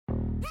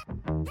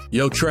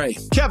Yo, Trey.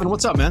 Kevin,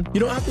 what's up, man?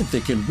 I've been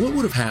thinking, what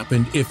would have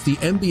happened if the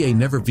NBA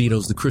never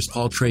vetoes the Chris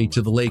Paul trade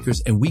to the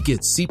Lakers and we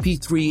get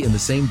CP3 in the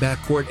same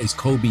backcourt as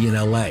Kobe in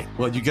LA?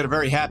 Well, you get a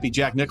very happy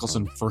Jack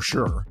Nicholson for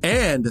sure.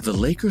 And the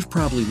Lakers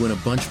probably win a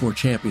bunch more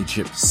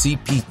championships.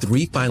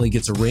 CP3 finally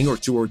gets a ring or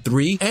two or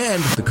three,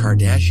 and the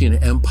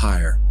Kardashian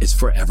empire is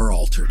forever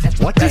altered.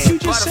 What did you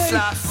just say?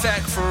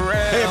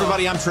 Hey,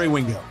 everybody, I'm Trey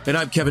Wingo. And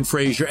I'm Kevin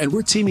Frazier, and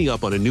we're teaming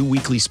up on a new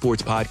weekly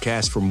sports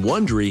podcast from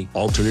Wondery,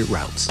 Alternate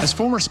Routes. As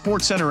former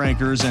Sports Center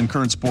anchors and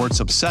current sports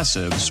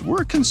obsessives,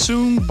 we're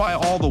consumed by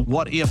all the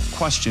what-if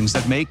questions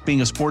that make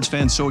being a sports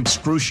fan so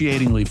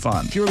excruciatingly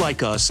fun. If you're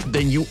like us,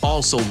 then you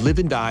also live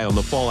and die on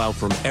the fallout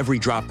from every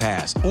drop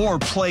pass. Or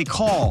play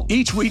call.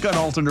 Each week on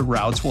Alternate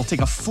Routes, we'll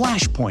take a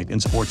flashpoint in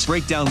sports,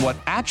 break down what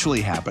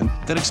actually happened,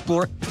 then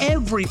explore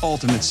every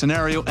alternate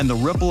scenario and the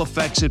ripple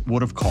effects it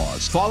would have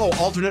caused. Follow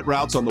Alternate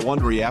Routes on the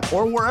Wondery app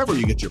or wherever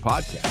you get your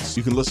podcasts.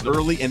 You can listen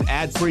early and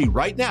ad-free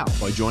right now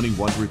by joining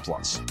Wondery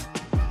Plus.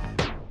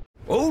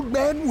 Old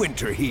Man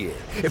Winter here.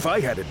 If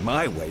I had it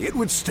my way, it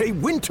would stay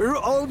winter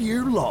all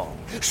year long.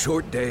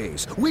 Short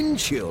days, wind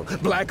chill,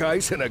 black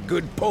ice, and a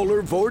good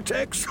polar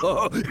vortex.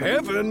 Oh,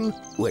 heaven!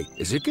 Wait,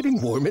 is it getting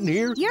warm in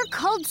here? Your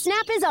cold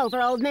snap is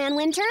over, Old Man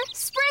Winter.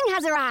 Spring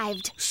has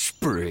arrived.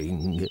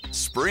 Spring.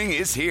 Spring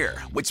is here,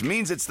 which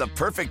means it's the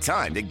perfect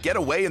time to get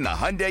away in the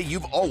Hyundai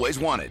you've always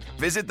wanted.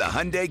 Visit the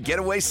Hyundai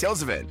Getaway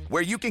Sales Event,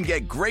 where you can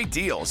get great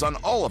deals on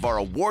all of our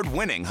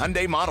award-winning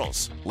Hyundai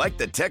models, like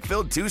the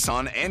tech-filled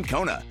Tucson and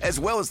Kona, as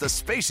well as the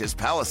spacious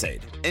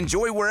Palisade.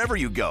 Enjoy wherever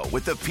you go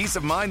with the peace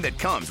of mind that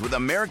comes with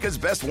America's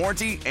best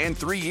warranty and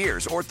 3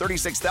 years or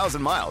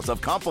 36,000 miles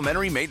of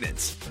complimentary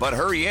maintenance. But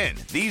hurry in,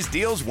 these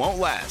deals won't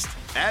last.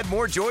 Add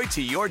more joy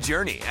to your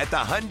journey at the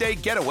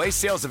Hyundai Getaway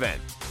Sales Event.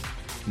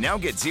 Now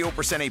get 0%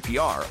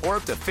 APR or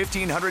up to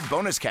 $1,500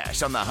 bonus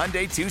cash on the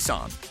Hyundai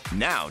Tucson.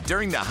 Now,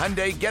 during the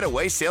Hyundai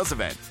Getaway Sales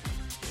Event.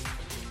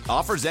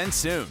 Offers end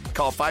soon.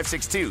 Call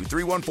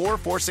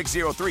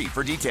 562-314-4603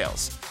 for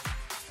details.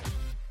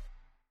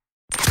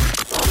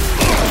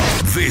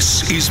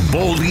 This is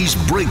Baldy's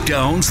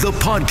Breakdowns, the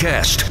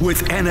podcast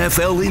with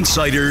NFL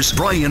insiders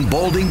Brian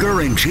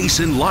Baldinger and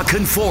Jason La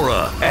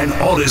Canfora, an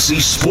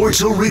Odyssey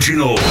Sports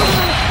original.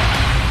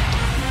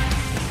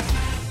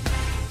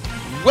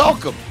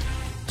 Welcome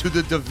to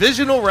the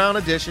divisional round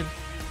edition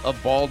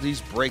of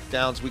Baldy's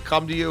Breakdowns. We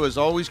come to you, as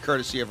always,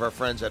 courtesy of our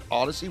friends at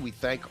Odyssey. We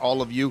thank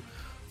all of you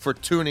for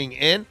tuning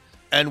in,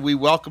 and we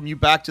welcome you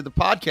back to the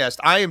podcast.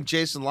 I am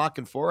Jason La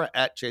Canfora,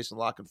 at Jason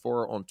La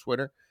Canfora on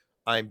Twitter.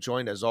 I am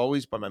joined, as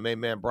always, by my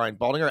main man, Brian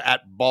Baldinger,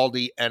 at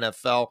Baldy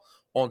NFL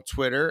on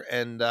Twitter.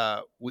 And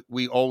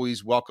we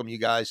always welcome you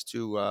guys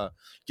to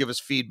give us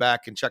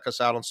feedback and check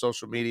us out on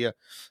social media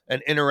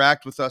and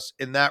interact with us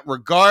in that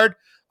regard.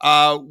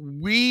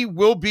 We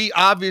will be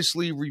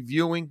obviously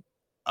reviewing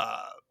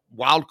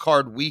Wild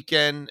Card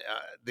Weekend,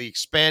 the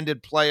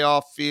expanded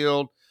playoff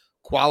field,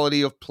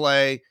 quality of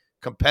play,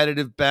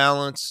 competitive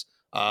balance.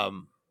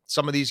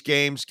 Some of these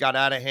games got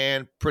out of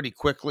hand pretty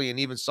quickly, and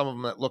even some of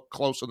them that looked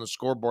close on the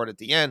scoreboard at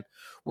the end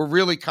were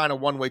really kind of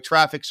one-way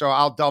traffic. So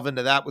I'll delve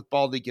into that with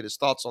Baldy, get his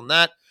thoughts on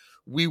that.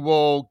 We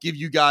will give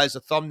you guys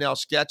a thumbnail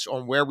sketch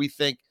on where we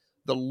think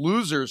the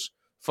losers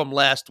from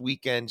last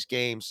weekend's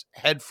games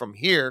head from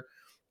here.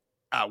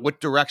 What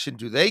direction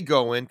do they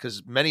go in?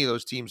 Because many of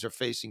those teams are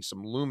facing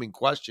some looming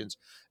questions.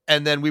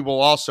 And then we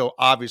will also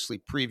obviously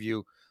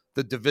preview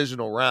the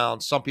divisional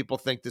round. Some people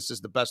think this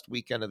is the best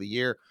weekend of the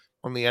year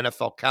on the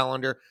NFL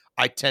calendar.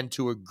 I tend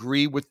to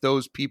agree with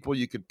those people.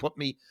 You could put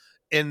me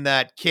in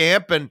that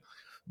camp. And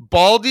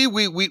Baldy,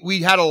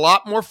 we had a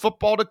lot more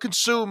football to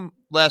consume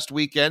last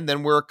weekend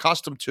than we're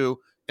accustomed to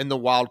in the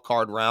wild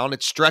card round.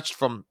 It stretched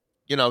from,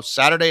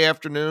 Saturday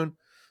afternoon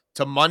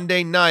to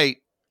Monday night.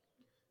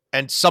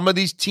 And some of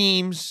these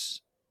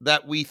teams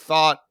that we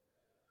thought,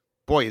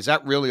 boy, is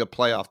that really a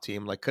playoff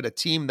team? Like, could a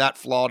team that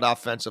flawed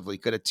offensively,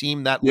 could a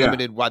team that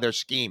limited by their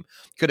scheme,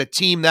 could a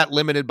team that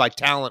limited by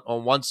talent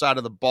on one side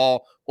of the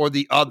ball or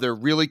the other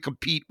really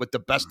compete with the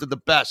best of the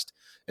best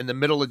in the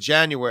middle of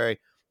January?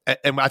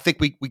 And I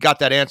think we got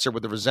that answer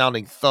with a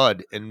resounding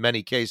thud in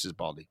many cases,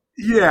 Baldy.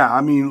 Yeah,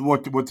 I mean,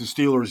 what the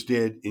Steelers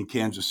did in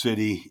Kansas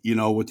City,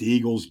 what the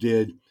Eagles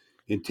did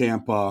in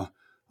Tampa.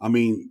 I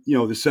mean,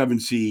 the 7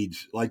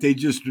 seeds, like they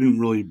just didn't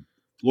really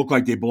look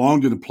like they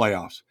belonged in the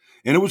playoffs.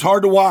 And it was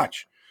hard to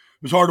watch.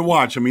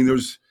 I mean,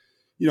 there's,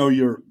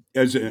 you're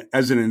as an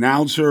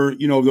announcer,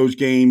 those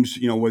games,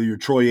 whether you're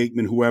Troy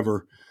Aikman,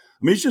 whoever.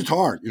 I mean, it's just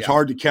hard. It's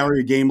hard to carry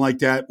a game like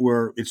that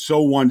where it's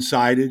so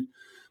one-sided.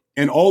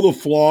 And all the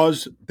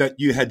flaws that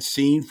you had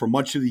seen for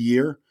much of the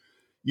year,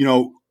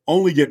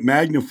 only get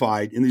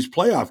magnified in these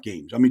playoff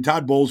games. I mean,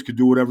 Todd Bowles could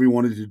do whatever he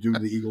wanted to do to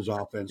the Eagles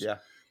offense. Yeah.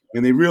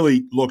 And they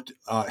really looked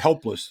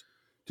helpless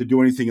to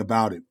do anything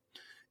about it.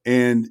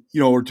 And,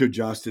 or to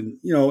adjust. And,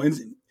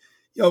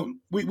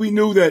 we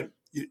knew that,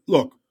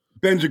 look,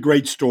 Ben's a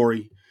great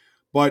story,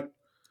 but,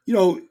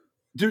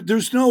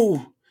 there's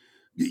no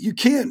 – you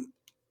can't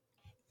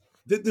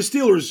 – the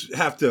Steelers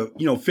have to,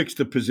 fix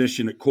the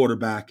position at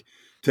quarterback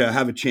to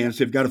have a chance.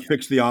 They've got to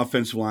fix the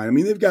offensive line. I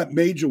mean, they've got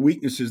major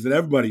weaknesses that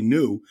everybody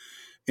knew,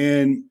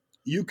 and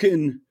you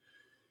can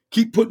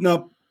keep putting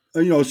up,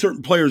 a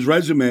certain player's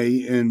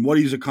resume and what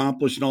he's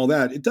accomplished and all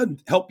that. It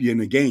doesn't help you in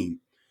a game.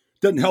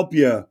 It doesn't help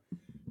you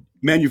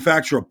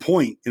manufacture a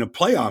point in a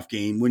playoff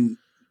game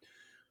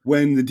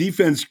when the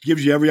defense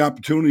gives you every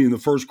opportunity in the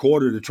first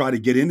quarter to try to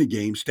get in the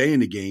game, stay in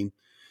the game,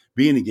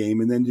 be in the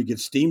game, and then to get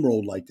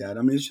steamrolled like that.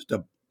 I mean, it's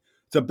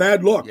a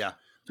bad look. Yeah.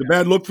 It's a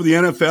bad look for the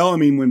NFL. I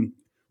mean,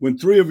 when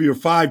 3 of your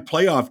 5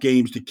 playoff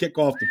games to kick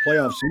off the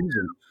playoff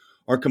season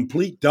are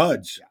complete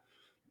duds.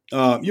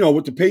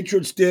 What the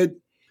Patriots did,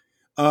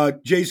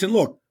 Jason,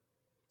 look,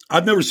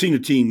 I've never seen a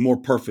team more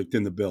perfect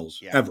than the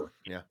Bills, ever,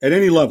 at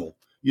any level.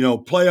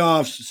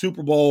 Playoffs,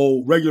 Super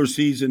Bowl, regular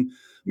season.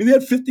 I mean, they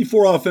had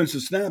 54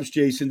 offensive snaps,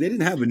 Jason. They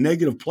didn't have a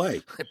negative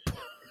play.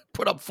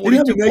 Put up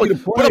 42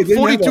 points. Put up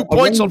 42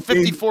 points on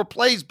 54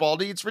 plays,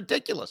 Baldy. It's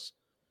ridiculous.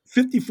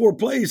 54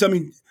 plays. I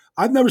mean,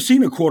 I've never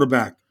seen a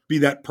quarterback be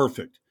that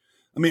perfect.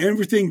 I mean,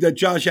 everything that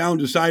Josh Allen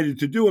decided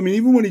to do. I mean,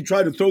 even when he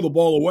tried to throw the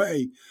ball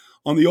away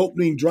on the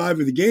opening drive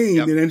of the game,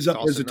 it ends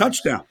up as a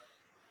touchdown.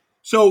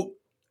 So,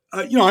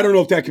 I don't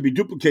know if that could be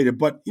duplicated,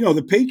 but,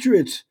 the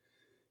Patriots,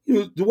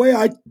 the way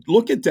I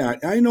look at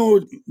that, I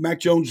know Mac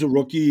Jones is a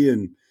rookie,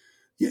 and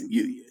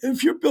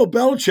if you're Bill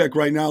Belichick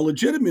right now,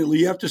 legitimately,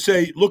 you have to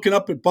say, looking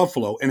up at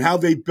Buffalo and how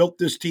they built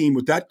this team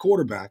with that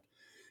quarterback,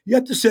 you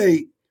have to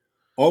say,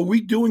 are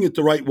we doing it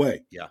the right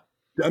way? Yeah.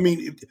 I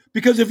mean,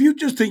 because if you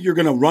just think you're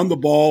going to run the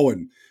ball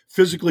and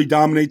physically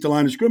dominate the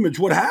line of scrimmage,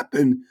 what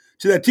happened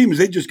to that team is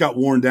they just got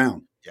worn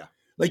down. Yeah.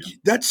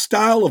 That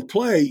style of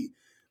play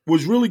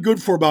was really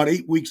good for about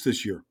 8 weeks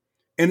this year.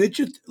 And it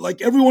just,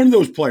 like every one of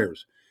those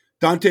players,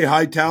 Dante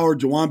Hightower,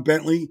 Jawan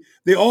Bentley,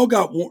 they all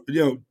got,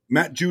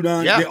 Matt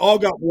Judon, they all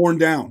got worn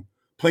down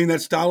playing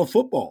that style of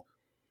football.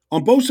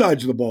 On both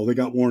sides of the ball, they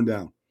got worn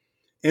down.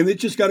 And it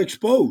just got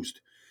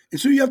exposed.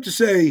 And so you have to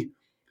say,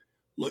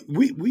 look,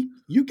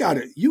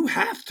 you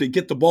have to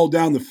get the ball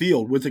down the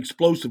field with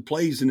explosive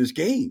plays in this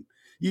game.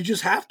 You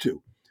just have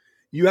to.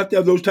 You have to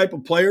have those type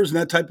of players and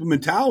that type of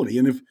mentality.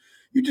 And if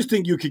you just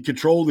think you can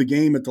control the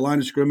game at the line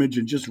of scrimmage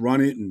and just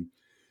run it and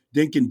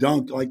dink and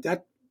dunk like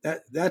that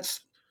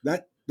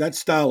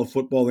style of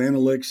football, the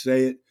analytics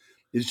say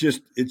it's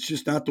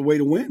just not the way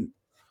to win.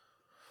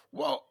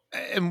 Well,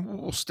 and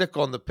we'll stick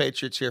on the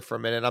Patriots here for a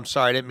minute. I'm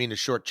sorry, I didn't mean to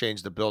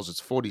shortchange the Bills. It's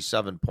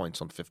 47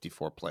 points on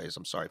 54 plays.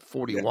 I'm sorry,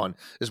 41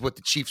 is what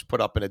the Chiefs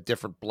put up in a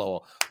different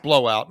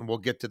blowout, and we'll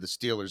get to the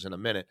Steelers in a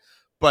minute.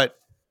 But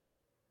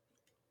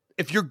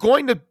if you're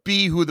going to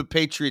be who the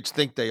Patriots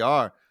think they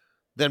are,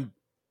 then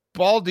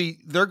Baldy,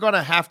 they're going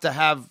to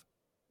have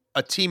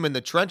a team in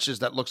the trenches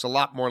that looks a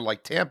lot more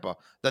like Tampa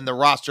than the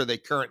roster they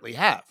currently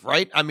have,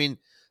 right? I mean,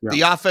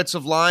 the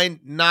offensive line,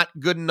 not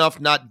good enough,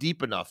 not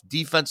deep enough.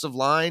 Defensive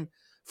line,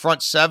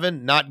 front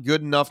seven, not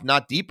good enough,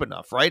 not deep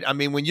enough, right? I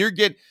mean, when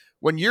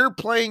you're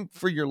playing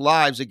for your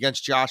lives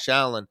against Josh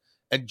Allen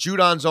and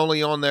Judon's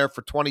only on there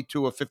for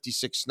 22 of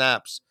 56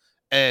 snaps,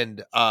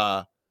 and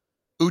I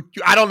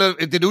don't know,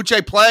 did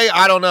Uche play?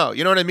 I don't know.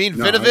 You know what I mean?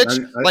 No, Vinovich,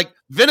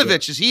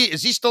 Vinovich, is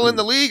he still in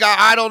the league?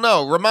 I don't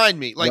know. Remind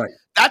me.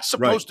 That's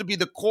supposed to be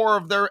the core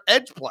of their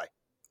edge play.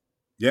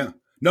 Yeah.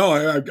 No,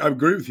 I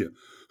agree with you.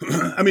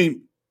 I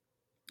mean,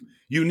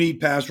 you need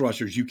pass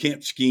rushers. You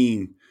can't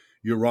scheme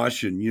your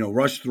rush and,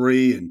 rush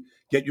 3 and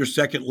get your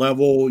second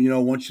level,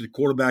 once the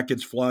quarterback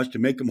gets flushed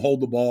and make him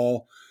hold the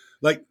ball.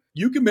 Like,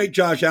 you can make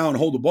Josh Allen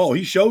hold the ball.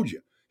 He showed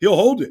you. He'll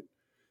hold it.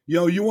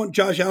 You want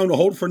Josh Allen to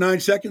hold for 9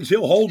 seconds,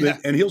 he'll hold it,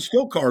 and he'll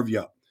still carve you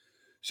up.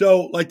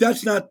 So,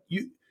 that's not –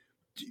 you.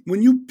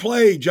 When you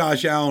play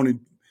Josh Allen and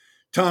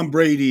Tom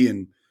Brady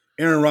and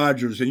Aaron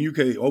Rodgers, and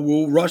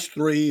we'll rush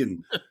 3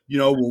 and,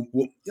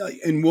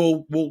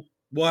 we'll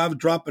have a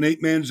drop an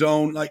 8-man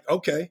zone. Like,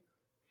 okay,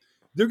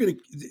 they're gonna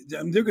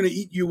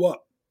eat you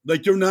up.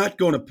 Like, they're not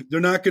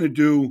gonna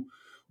do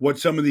what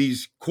some of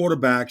these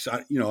quarterbacks.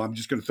 I'm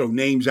just gonna throw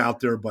names out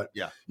there, but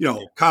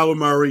Kyler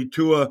Murray,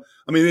 Tua.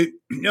 I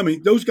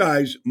mean, those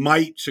guys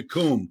might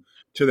succumb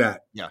to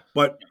that. Yeah.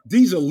 But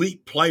these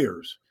elite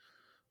players.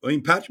 I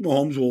mean, Patrick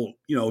Mahomes will,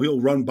 he'll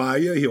run by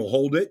you, he'll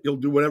hold it, he'll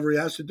do whatever he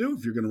has to do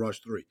if you're going to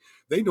rush 3.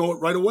 They know it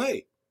right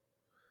away.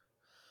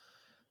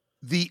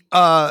 The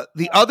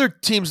other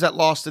teams that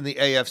lost in the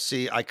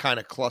AFC, I kind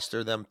of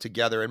cluster them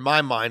together in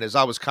my mind as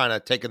I was kind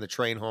of taking the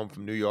train home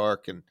from New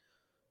York and,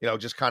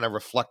 just kind of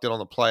reflected on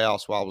the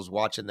playoffs while I was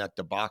watching that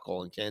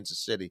debacle in Kansas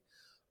City.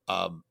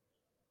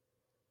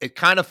 It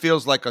kind of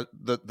feels like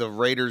the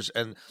Raiders,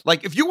 and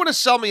like if you want to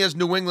sell me as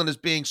New England as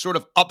being sort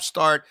of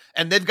upstart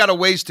and they've got a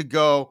ways to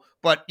go,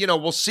 but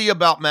we'll see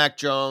about Mac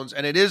Jones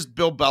and it is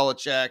Bill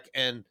Belichick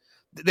and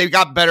they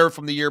got better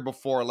from the year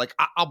before. Like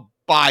I'll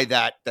buy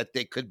that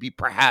they could be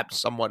perhaps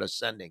somewhat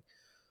ascending,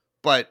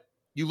 but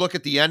you look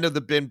at the end of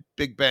the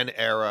Big Ben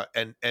era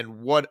and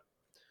what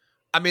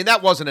I mean,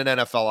 that wasn't an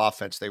NFL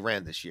offense they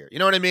ran this year. You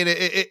know what I mean?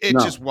 It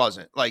No. just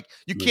wasn't. Like,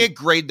 you can't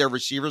grade their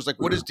receivers.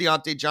 Like, what is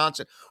Deontay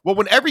Johnson? Well,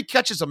 when every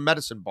catch is a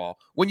medicine ball,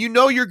 when you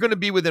know you're going to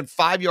be within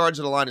 5 yards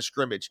of the line of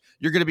scrimmage,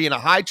 you're going to be in a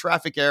high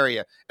traffic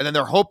area, and then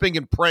they're hoping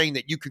and praying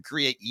that you could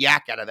create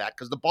yak out of that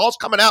because the ball's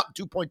coming out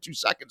in 2.2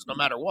 seconds no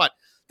matter what.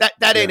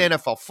 That ain't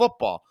NFL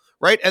football,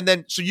 right? And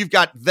then so you've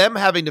got them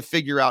having to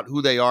figure out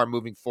who they are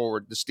moving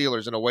forward, the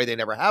Steelers, in a way they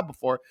never have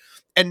before.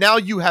 And now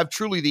you have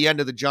truly the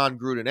end of the John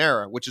Gruden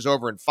era, which is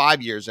over in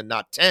 5 years and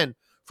not 10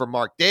 for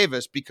Mark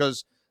Davis,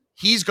 because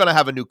he's going to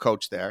have a new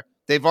coach there.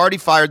 They've already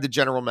fired the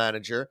general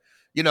manager.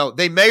 You know,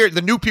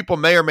 the new people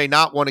may or may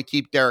not want to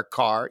keep Derek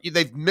Carr.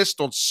 They've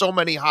missed on so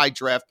many high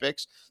draft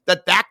picks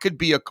that could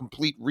be a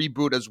complete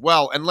reboot as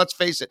well. And let's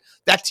face it,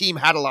 that team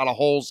had a lot of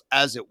holes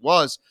as it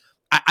was.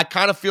 I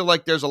kind of feel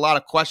like there's a lot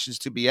of questions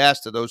to be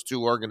asked of those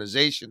two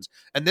organizations.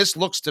 And this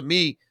looks to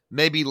me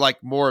maybe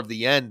like more of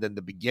the end than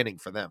the beginning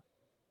for them.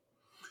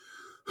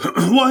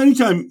 Well,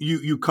 anytime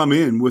you come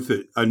in with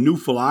a new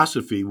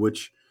philosophy,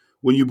 which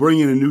when you bring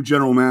in a new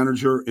general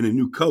manager and a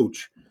new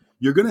coach,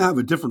 you're going to have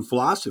a different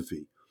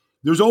philosophy.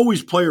 There's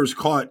always players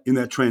caught in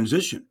that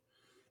transition.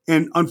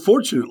 And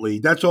unfortunately,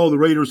 that's all the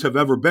Raiders have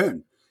ever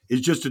been,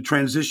 is just a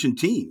transition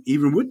team,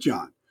 even with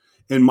John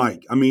and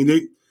Mike. I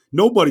mean,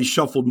 nobody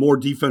shuffled more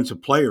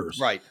defensive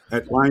players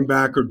at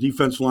linebacker,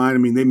 defense line. I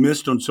mean, they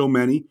missed on so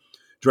many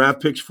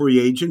draft picks, free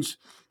agents.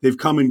 They've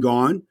come and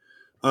gone.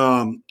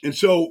 And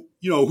so,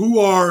 who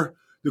are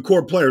the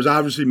core players?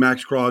 Obviously,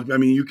 Max Crosby. I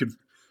mean, you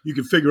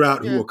could figure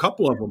out who a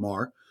couple of them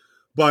are.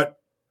 But,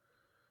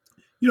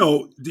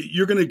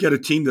 you're going to get a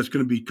team that's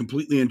going to be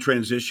completely in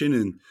transition,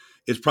 and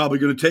it's probably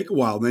going to take a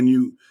while. Then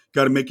you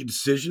got to make a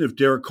decision if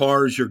Derek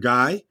Carr is your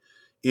guy,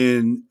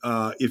 and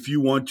if you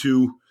want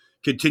to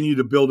continue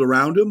to build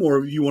around him,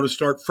 or if you want to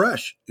start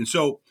fresh. And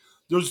so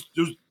I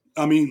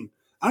don't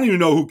even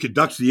know who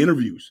conducts the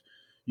interviews,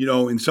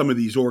 in some of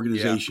these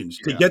organizations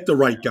to get the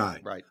right guy.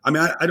 Right. I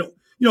mean, I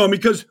don't,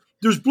 because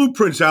there's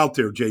blueprints out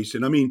there,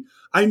 Jason. I mean,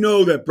 I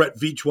know that Brett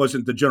Veach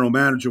wasn't the general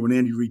manager when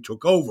Andy Reid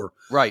took over.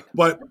 Right.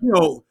 But,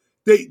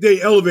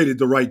 they elevated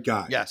the right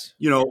guy. Yes.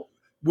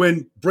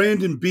 When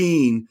Brandon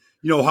Beane,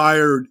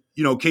 hired,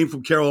 came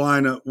from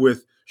Carolina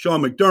with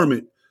Sean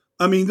McDermott,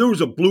 I mean, there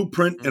was a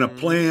blueprint and a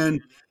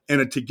plan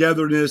and a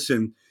togetherness.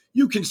 And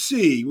you can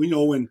see,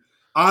 when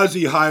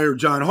Ozzie hired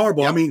John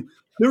Harbaugh, I mean,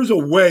 there's a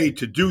way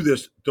to do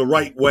this the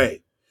right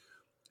way.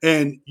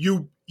 And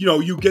you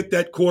get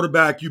that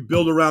quarterback, you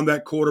build around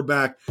that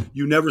quarterback.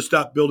 You never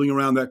stop building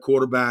around that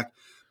quarterback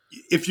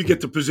if you get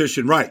the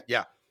position right.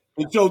 Yeah.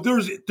 And so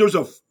there's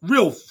a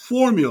real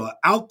formula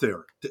out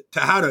there to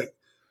how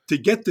to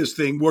get this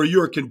thing where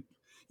you're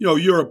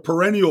a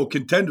perennial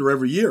contender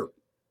every year.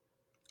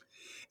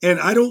 And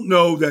I don't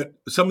know that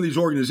some of these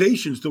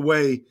organizations, the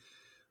way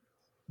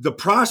the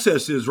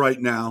process is right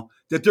now,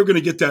 that they're going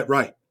to get that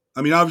right.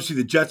 I mean, obviously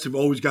the Jets have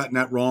always gotten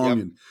that wrong,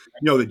 and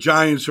the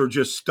Giants are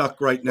just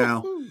stuck right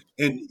now.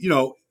 And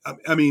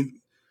I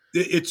mean,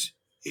 it's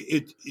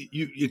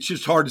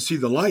just hard to see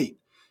the light,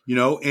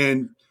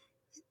 and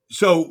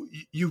so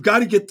you got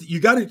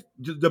to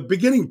the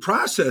beginning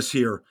process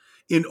here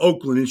in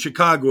Oakland, in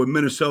Chicago, in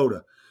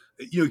Minnesota.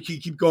 You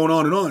keep going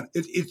on and on.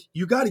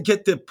 You got to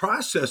get the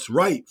process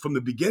right from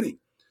the beginning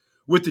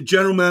with the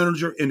general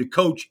manager and the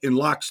coach in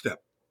lockstep.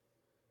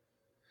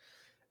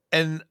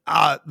 And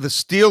the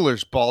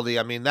Steelers, Baldy,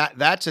 I mean,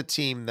 that's a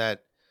team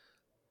that,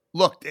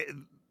 look,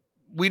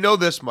 we know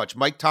this much.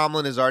 Mike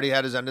Tomlin has already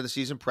had his end of the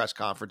season press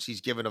conference. He's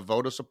given a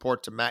vote of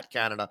support to Matt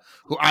Canada,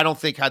 who I don't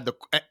think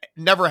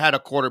never had a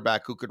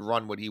quarterback who could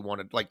run what he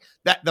wanted. Like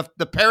that,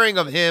 the pairing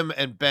of him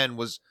and Ben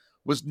was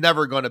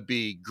never going to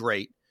be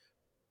great.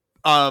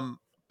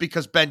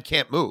 Because Ben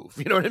can't move,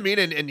 you know what I mean?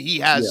 And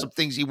he has some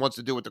things he wants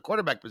to do with the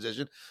quarterback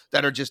position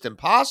that are just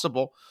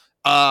impossible.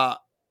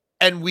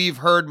 And we've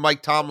heard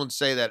Mike Tomlin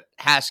say that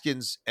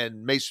Haskins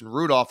and Mason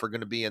Rudolph are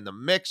going to be in the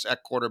mix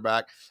at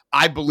quarterback.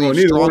 I believe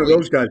neither strongly. one of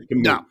those guys can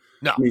move.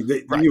 No. I mean,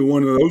 neither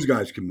one of those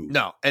guys can move.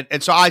 No.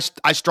 And so I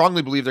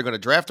strongly believe they're going to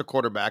draft a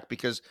quarterback,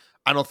 because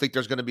I don't think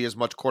there's going to be as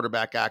much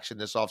quarterback action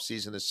this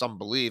offseason as some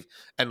believe.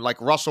 And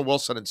like Russell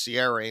Wilson and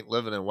Sierra ain't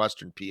living in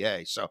Western PA.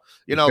 So,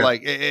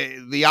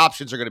 the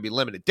options are going to be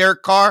limited.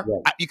 Derek Carr,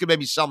 you could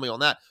maybe sell me on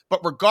that.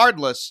 But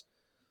regardless,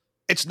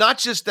 it's not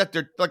just that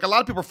they're like, a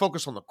lot of people are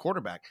focused on the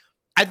quarterback.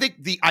 I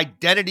think the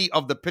identity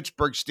of the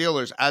Pittsburgh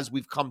Steelers, as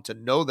we've come to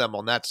know them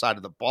on that side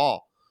of the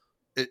ball,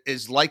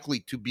 is likely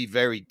to be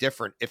very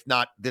different, if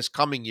not this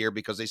coming year,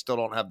 because they still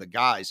don't have the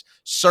guys,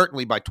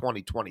 certainly by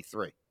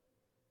 2023.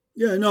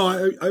 Yeah, no,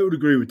 I would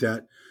agree with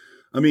that.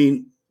 I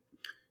mean,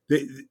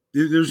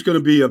 there's going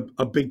to be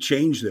a big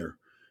change there.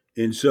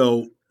 And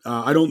so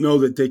I don't know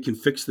that they can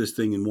fix this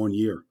thing in 1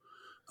 year,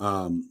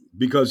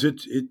 because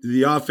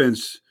the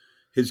offense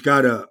has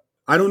got to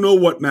 – I don't know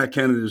what Matt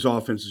Canada's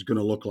offense is going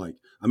to look like.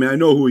 I mean, I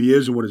know who he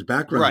is and what his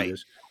background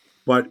is.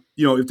 But,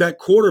 if that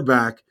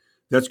quarterback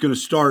that's going to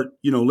start,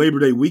 Labor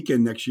Day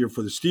weekend next year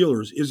for the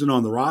Steelers isn't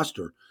on the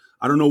roster,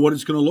 I don't know what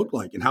it's going to look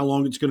like and how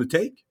long it's going to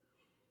take.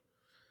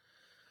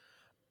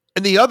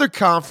 In the other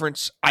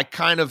conference, I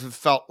kind of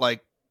felt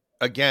like,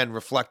 again,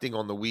 reflecting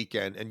on the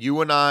weekend, and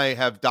you and I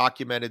have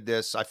documented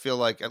this. I feel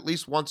like at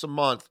least once a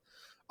month,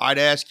 I'd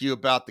ask you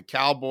about the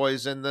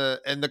Cowboys and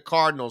the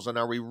Cardinals, and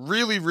are we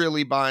really,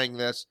 really buying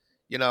this?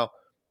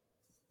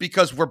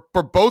 Because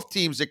we're both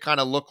teams that kind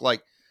of look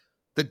like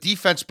the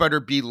defense better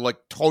be like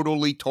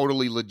totally,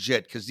 totally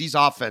legit. Because these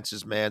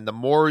offenses, man, the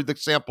more the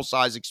sample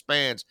size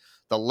expands,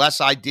 the less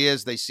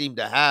ideas they seem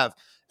to have.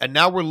 And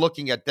now we're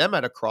looking at them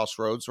at a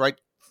crossroads, right?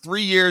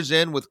 3 years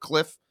in with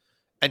Cliff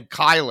and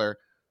Kyler,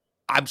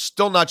 I'm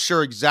still not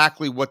sure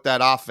exactly what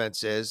that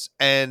offense is.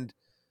 And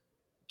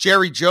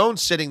Jerry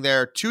Jones sitting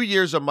there, 2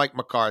 years of Mike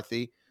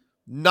McCarthy,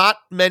 not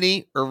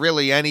many or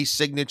really any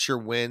signature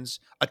wins.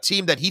 A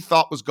team that he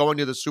thought was going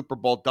to the Super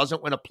Bowl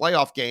doesn't win a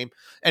playoff game.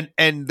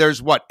 And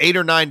there's 8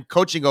 or 9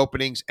 coaching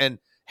openings, and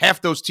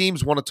half those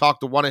teams want to talk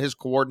to one of his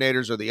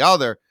coordinators or the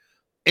other.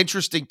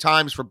 Interesting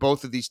times for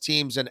both of these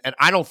teams. And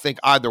I don't think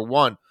either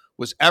one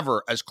was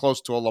ever as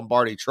close to a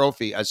Lombardi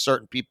trophy as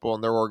certain people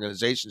in their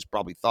organizations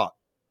probably thought.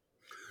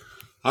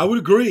 I would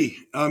agree.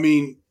 I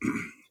mean,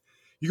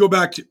 you go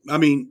back to,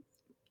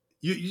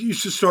 you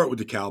should start with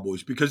the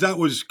Cowboys because that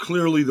was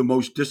clearly the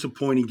most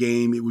disappointing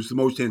game. It was the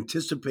most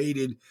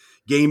anticipated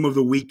game of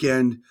the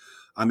weekend.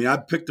 I mean, I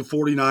picked the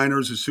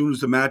 49ers as soon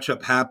as the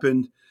matchup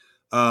happened.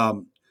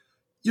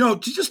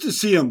 Just to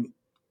see them,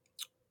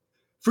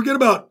 forget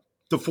about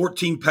the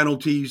 14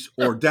 penalties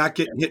or Dak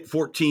getting hit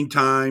 14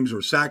 times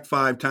or sacked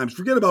 5 times.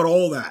 Forget about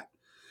all that.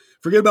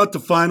 Forget about the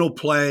final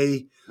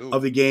play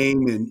of the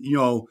game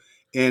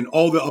and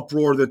all the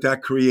uproar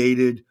that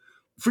created.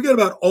 Forget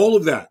about all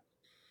of that.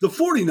 The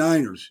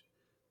 49ers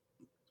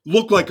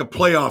look like a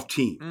playoff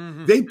team.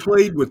 Mm-hmm. They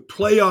played with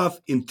playoff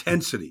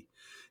intensity.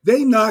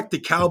 They knocked the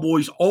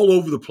Cowboys all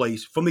over the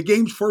place from the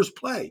game's first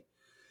play.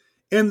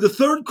 And the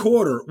third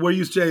quarter, where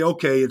you say,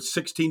 okay, it's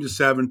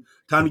 16-7,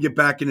 time to get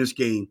back in this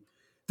game,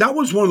 that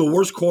was one of the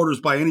worst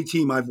quarters by any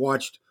team I've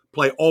watched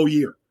play all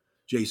year,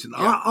 Jason.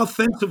 Yeah.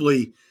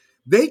 Offensively,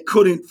 they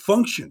couldn't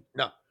function.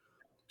 No.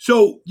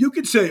 So you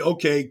could say,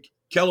 okay,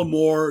 Kellen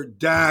Moore,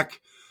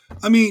 Dak,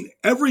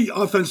 every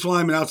offensive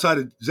lineman outside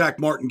of Zach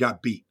Martin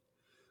got beat.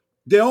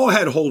 They all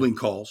had holding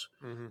calls.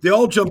 Mm-hmm. They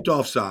all jumped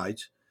off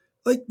sides.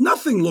 Like,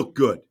 nothing looked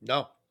good.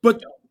 No.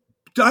 But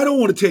I don't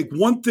want to take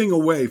one thing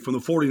away from the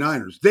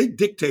 49ers. They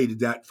dictated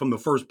that from the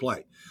first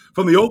play.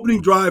 From the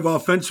opening drive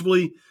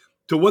offensively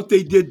to what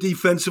they did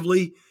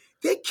defensively,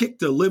 they kicked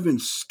the living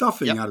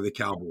stuffing out of the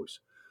Cowboys.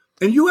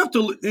 And you have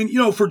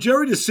to, for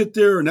Jerry to sit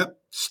there in that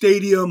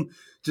stadium,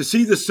 to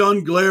see the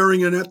sun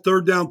glaring in that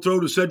third down throw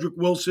to Cedric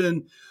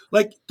Wilson,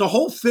 like the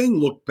whole thing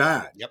looked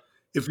bad. Yep.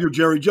 If you're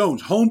Jerry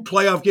Jones, home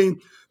playoff game,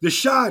 the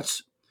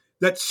shots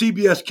that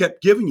CBS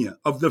kept giving you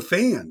of the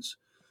fans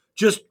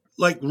just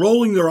like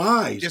rolling their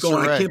eyes,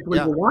 going, I can't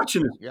believe we're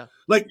watching it. Yeah.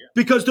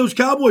 Because those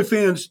Cowboy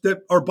fans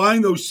that are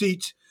buying those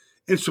seats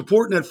and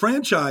supporting that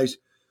franchise,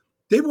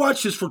 they've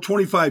watched this for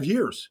 25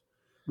 years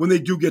when they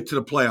do get to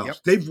the playoffs. Yep.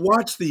 They've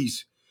watched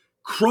these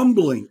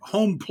crumbling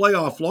home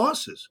playoff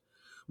losses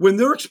when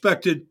they're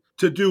expected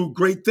to do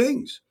great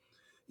things.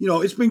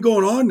 It's been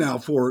going on now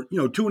for,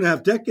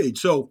 2.5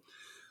 decades. So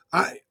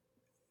I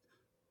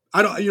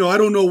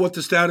don't know what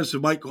the status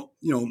of Mike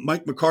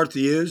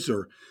McCarthy is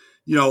or,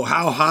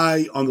 how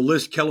high on the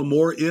list Kellen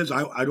Moore is.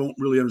 I don't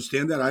really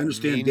understand that. I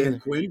understand Dan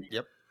Quinn.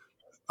 Yep.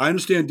 I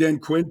understand Dan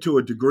Quinn to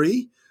a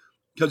degree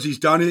because he's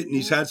done it and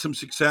he's had some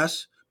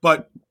success.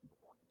 But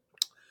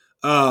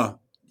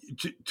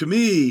to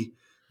me,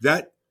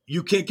 that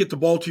you can't get the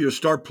ball to your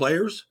star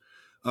players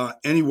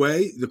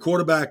anyway. The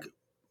quarterback,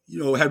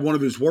 had one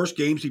of his worst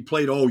games he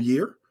played all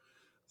year.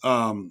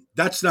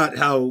 That's not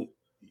how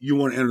you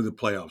want to enter the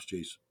playoffs,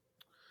 Jason.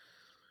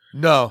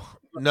 No,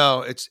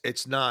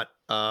 it's not.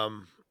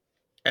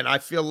 And I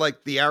feel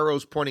like the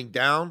arrow's pointing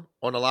down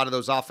on a lot of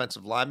those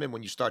offensive linemen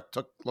when you start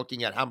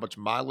looking at how much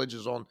mileage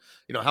is on,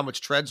 how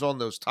much treads on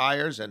those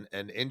tires and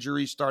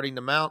injuries starting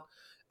to mount.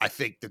 I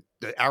think that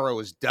the arrow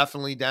is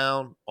definitely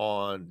down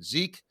on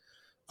Zeke.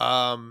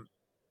 And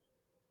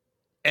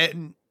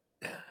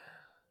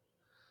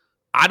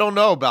I don't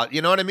know about,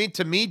 you know what I mean?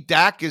 To me,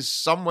 Dak is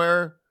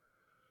somewhere,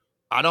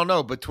 I don't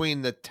know,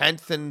 between the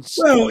 10th and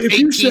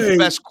 18th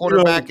best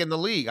quarterback in the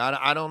league.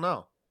 I don't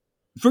know.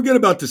 Forget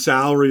about the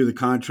salary or the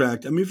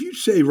contract. If you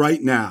say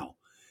right now,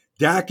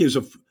 Dak is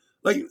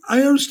I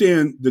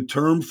understand the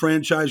term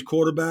franchise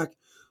quarterback,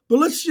 but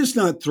let's just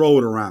not throw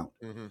it around.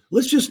 Mm-hmm.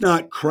 Let's just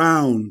not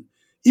crown,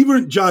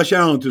 even Josh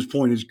Allen at this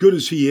point, as good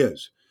as he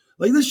is.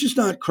 Let's just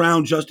not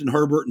crown Justin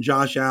Herbert and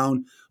Josh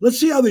Allen. Let's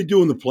see how they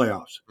do in the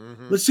playoffs.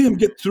 Mm-hmm. Let's see them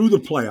get through the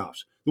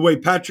playoffs the way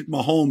Patrick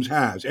Mahomes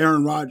has,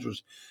 Aaron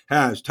Rodgers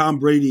has, Tom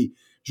Brady,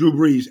 Drew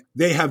Brees.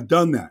 They have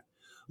done that.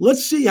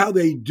 Let's see how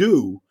they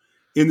do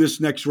in this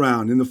next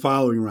round, in the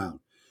following round.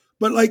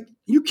 But,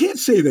 you can't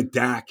say that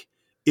Dak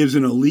is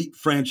an elite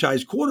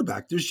franchise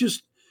quarterback. There's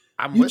just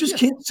 – you just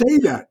can't say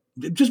that.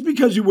 Just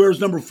because he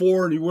wears number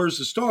 4 and he wears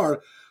the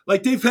star,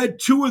 they've had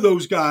 2 of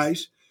those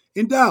guys –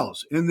 in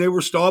Dallas, and they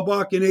were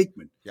Staubach and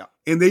Aikman. Yeah.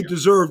 And they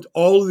deserved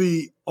all of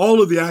the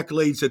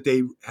accolades that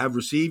they have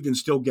received and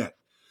still get.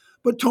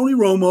 But Tony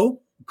Romo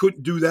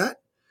couldn't do that,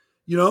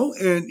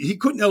 and he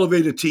couldn't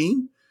elevate a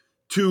team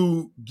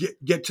to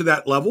get to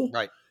that level.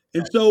 Right.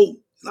 And so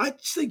I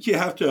just think you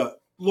have to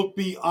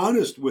be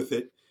honest with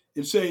it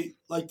and say,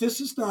 like, this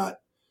is not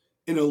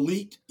an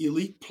elite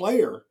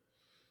player.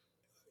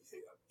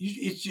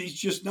 He's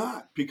just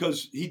not,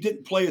 because he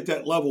didn't play at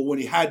that level when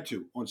he had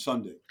to on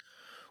Sunday.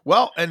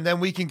 Well, and then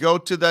we can go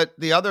to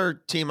the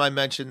other team I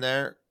mentioned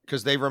there,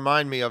 because they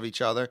remind me of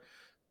each other.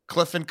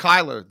 Cliff and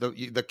Kyler,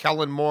 the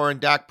Kellen Moore and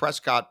Dak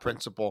Prescott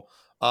principle.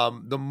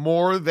 The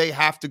more they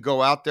have to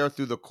go out there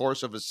through the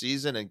course of a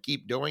season and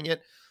keep doing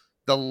it,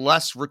 the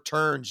less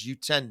returns you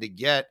tend to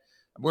get.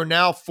 We're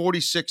now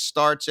 46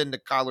 starts into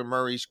Kyler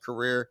Murray's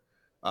career.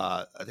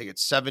 I think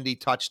it's 70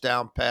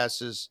 touchdown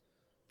passes,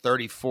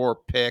 34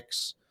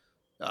 picks.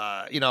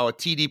 A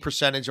TD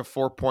percentage of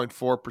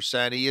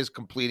 4.4%. He is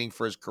completing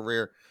for his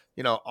career,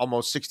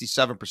 almost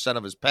 67%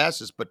 of his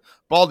passes, but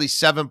Baldy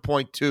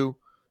 7.2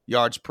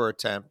 yards per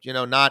attempt,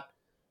 not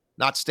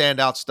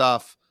standout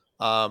stuff.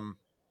 And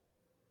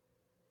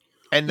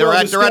they're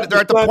at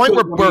the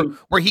point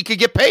where he could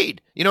get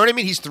paid. You know what I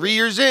mean? He's 3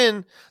 years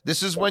in.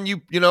 This is when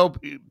you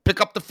pick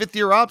up the 5th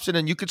year option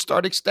and you could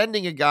start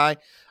extending a guy.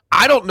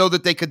 I don't know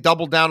that they could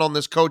double down on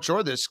this coach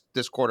or this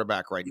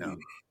quarterback right now.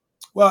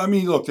 Well, I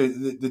mean, look,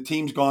 the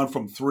team's gone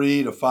from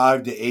 3 to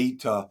 5 to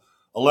 8 to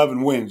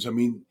 11 wins. I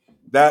mean,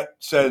 that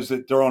says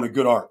that they're on a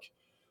good arc.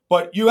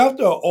 But you have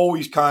to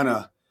always kind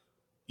of,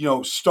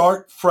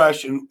 start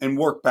fresh and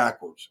work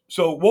backwards.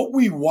 So what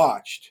we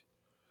watched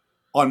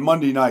on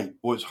Monday night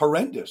was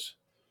horrendous.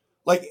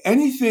 Like,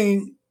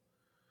 anything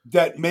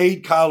that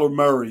made Kyler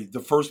Murray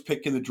the first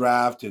pick in the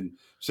draft and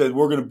said,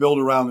 we're going to build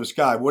around this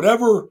guy,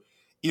 whatever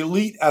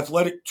elite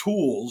athletic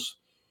tools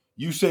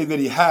you say that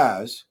he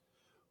has,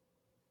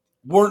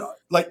 weren't,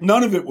 like,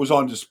 none of it was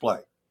on display.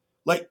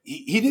 Like,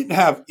 he didn't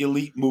have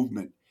elite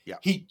movement. Yeah.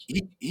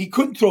 He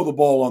couldn't throw the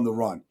ball on the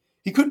run.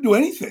 He couldn't do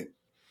anything.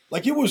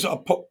 Like, it was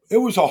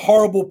a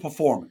horrible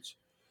performance.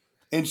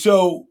 And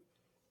so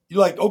you're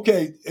like,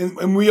 okay,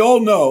 and we all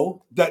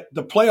know that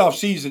the playoff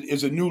season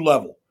is a new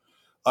level.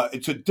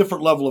 It's a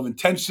different level of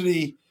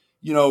intensity.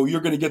 You're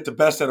going to get the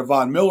best out of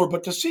Von Miller,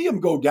 but to see him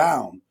go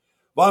down,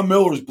 Von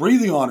Miller's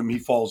breathing on him, he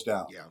falls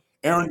down. Yeah.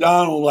 Aaron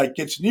Donald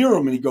gets near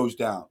him and he goes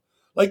down.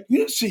 Like, you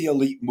didn't see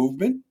elite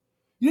movement.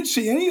 You didn't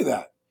see any of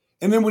that.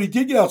 And then when he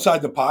did get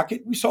outside the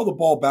pocket, we saw the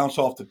ball bounce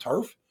off the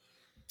turf,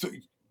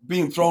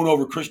 being thrown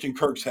over Christian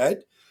Kirk's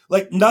head.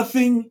 Like,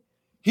 nothing.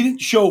 He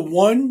didn't show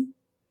one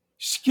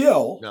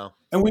skill. No.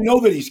 And we know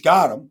that he's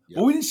got them. Yep.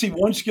 But we didn't see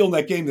one skill in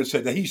that game that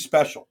said that he's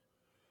special.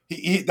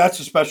 That's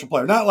a special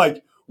player. Not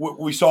like what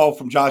we saw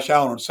from Josh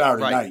Allen on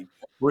Saturday night,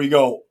 where you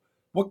go,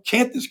 what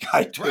can't this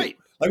guy do? Right.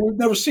 Like, we've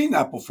never seen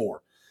that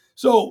before.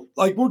 So,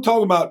 like, we're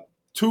talking about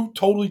two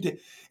totally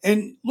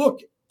and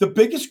look, the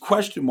biggest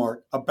question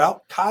mark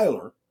about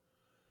Kyler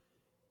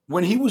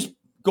when he was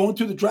going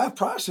through the draft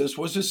process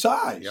was his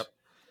size. Yep.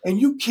 And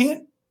you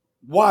can't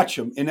watch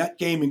him in that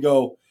game and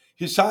go,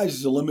 his size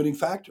is a limiting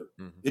factor.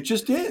 Mm-hmm. It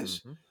just is.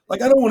 Mm-hmm.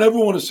 Like, I don't ever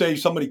want to say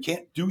somebody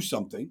can't do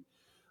something.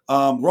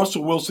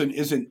 Russell Wilson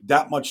isn't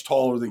that much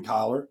taller than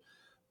Kyler,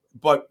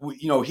 but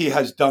he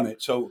has done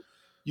it. So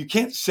you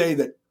can't say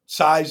that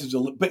size is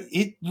but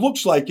it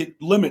looks like it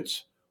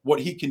limits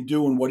what he can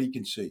do and what he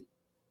can see.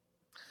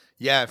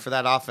 Yeah, for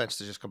that offense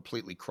to just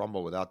completely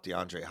crumble without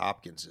DeAndre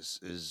Hopkins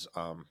is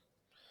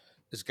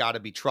got to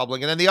be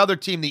troubling. And then the other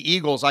team, the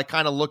Eagles, I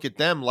kind of look at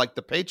them like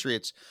the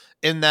Patriots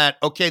in that,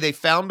 okay, they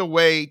found a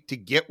way to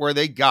get where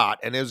they got,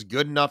 and it was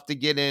good enough to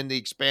get in the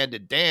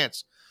expanded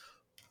dance.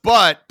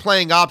 But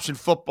playing option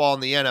football in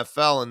the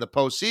NFL in the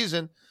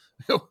postseason,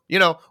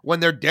 when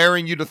they're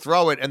daring you to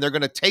throw it and they're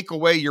going to take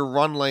away your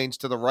run lanes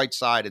to the right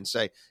side and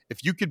say,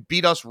 if you could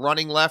beat us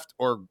running left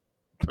or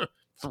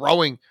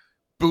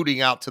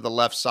booting out to the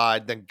left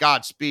side, then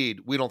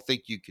Godspeed. We don't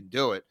think you can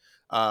do it.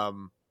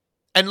 And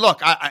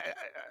look,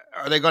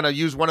 are they going to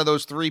use one of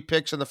those 3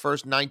 picks in the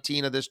first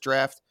 19 of this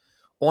draft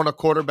on a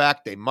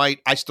quarterback? They might.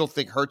 I still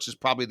think Hurts is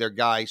probably their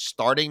guy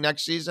starting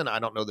next season. I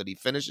don't know that he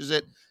finishes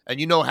it. And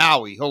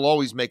Howie, he'll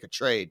always make a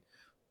trade.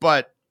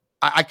 But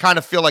I kind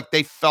of feel like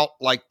they felt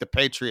like the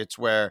Patriots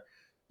where,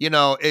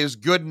 it is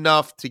good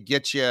enough to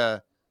get you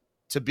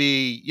to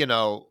be,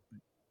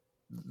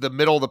 the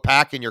middle of the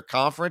pack in your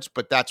conference,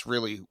 but that's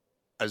really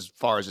as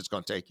far as it's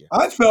going to take you.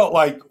 I felt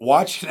like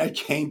watching that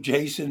game,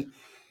 Jason,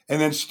 and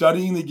then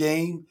studying the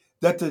game,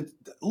 that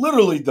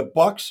literally the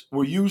Bucs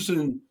were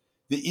using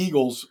the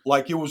Eagles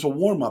like it was a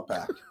warm-up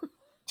act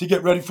to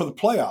get ready for the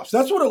playoffs.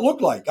 That's what it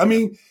looked like. I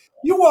mean,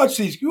 you watch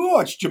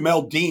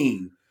Jamel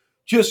Dean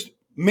just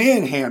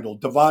manhandle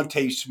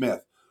Devontae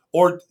Smith,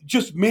 or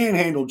just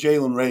manhandle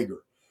Jalen Reagor,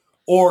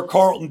 or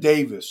Carlton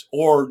Davis,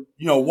 or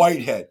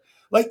Whitehead.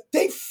 Like,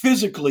 they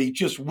physically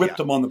just whipped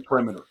them on the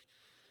perimeter.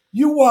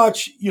 You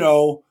watch,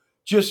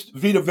 just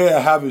Vita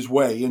Vea have his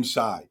way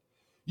inside.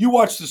 You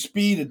watch the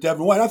speed of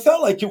Devin White. I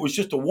felt like it was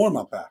just a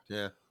warm-up act.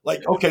 Yeah.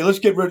 Like, okay, let's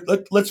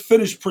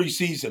finish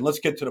preseason. Let's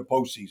get to the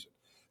postseason.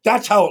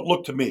 That's how it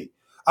looked to me.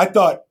 I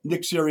thought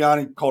Nick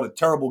Sirianni called a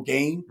terrible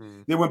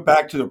game. They went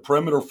back to the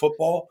perimeter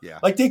football. Yeah.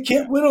 Like they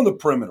can't win on the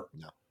perimeter.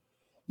 No.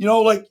 You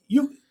know, like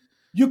you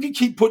can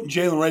keep putting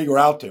Jalen Reagor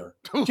out there.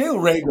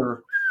 Jalen Reagor,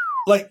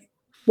 like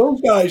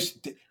those guys,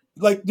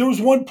 like there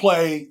was one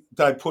play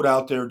that I put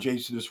out there,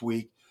 Jason, this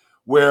week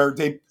where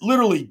they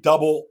literally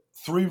double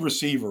 3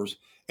 receivers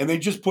and they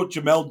just put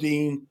Jamel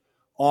Dean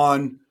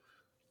on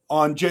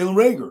Jalen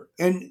Reagor.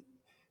 And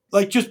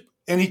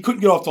he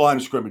couldn't get off the line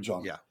of scrimmage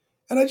on him. Yeah.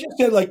 And I just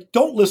said, like,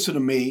 don't listen to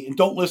me and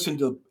don't listen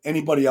to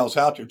anybody else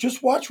out there.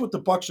 Just watch what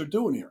the Bucs are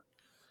doing here.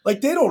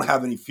 Like, they don't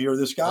have any fear of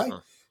this guy.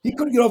 He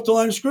couldn't get off the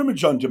line of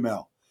scrimmage on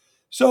Jamel.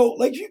 So,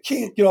 like, you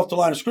can't get off the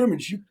line of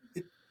scrimmage.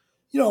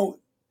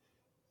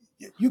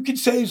 You could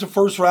say he's a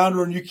first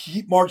rounder and you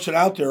keep marching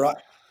out there.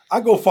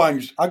 I go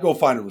find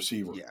a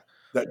receiver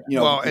that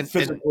can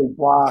physically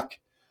block.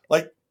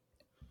 Like,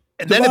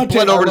 and then it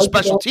bled over to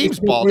special teams,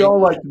 Baldy. We all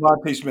like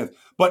Devontae Smith,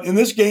 but in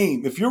this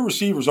game, if your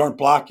receivers aren't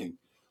blocking,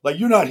 like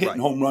you're not hitting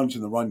home runs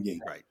in the run game.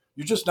 Right.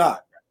 You're just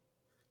not.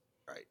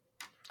 Right.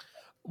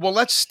 Well,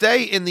 let's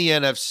stay in the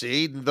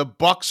NFC. The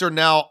Bucs are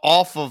now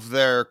off of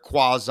their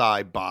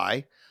quasi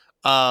bye.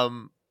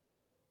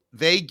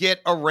 They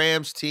get a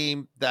Rams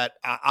team that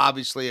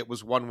obviously it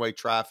was one-way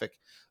traffic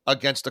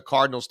against a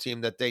Cardinals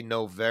team that they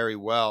know very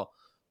well.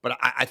 But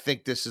I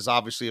think this is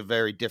obviously a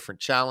very different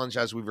challenge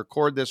as we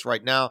record this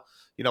right now.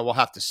 We'll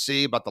have to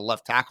see about the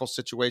left tackle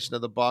situation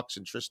of the Bucs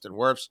and Tristan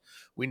Wirfs.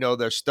 We know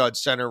their stud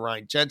center,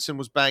 Ryan Jensen,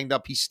 was banged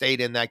up. He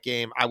stayed in that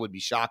game. I would be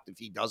shocked if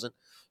he doesn't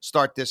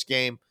start this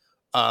game.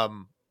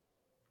 Can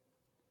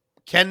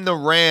the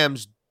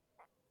Rams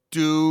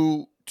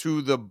do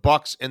to the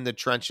Bucs in the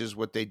trenches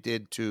what they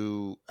did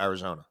to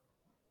Arizona?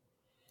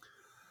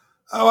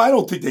 Oh, I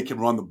don't think they can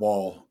run the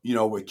ball,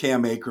 with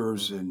Cam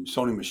Akers and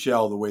Sony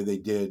Michel the way they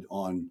did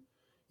on,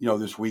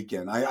 this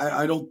weekend.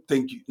 I don't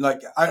think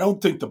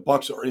the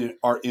Bucs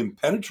are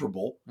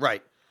impenetrable.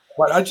 Right.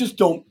 But I just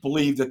don't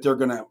believe that they're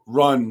going to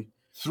run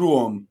through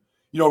them,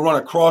 run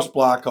a cross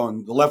block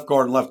on the left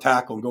guard and left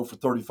tackle and go for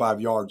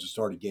 35 yards to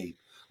start a game.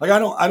 Like,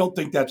 I don't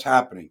think that's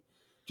happening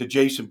to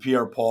Jason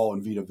Pierre-Paul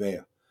and Vita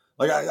Vea.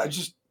 Like,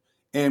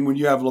 and when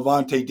you have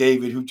Levante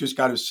David, who just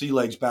got his sea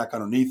legs back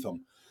underneath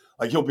him,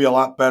 like, he'll be a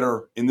lot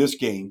better in this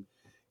game.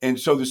 And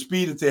so the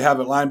speed that they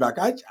have at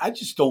linebacker, I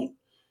just don't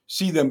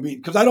see them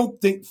because I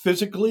don't think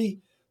physically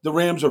the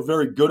Rams are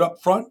very good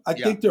up front. I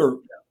think they're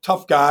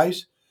tough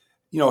guys,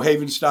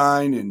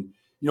 Havenstein and,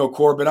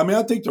 Corbin. I mean,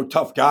 I think they're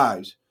tough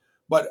guys,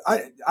 but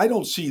I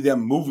don't see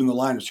them moving the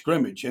line of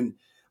scrimmage. And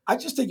I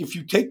just think if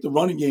you take the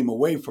running game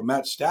away from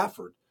Matt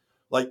Stafford,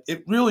 like,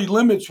 it really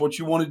limits what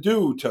you want to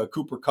do to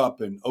Cooper Kupp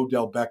and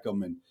Odell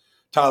Beckham and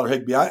Tyler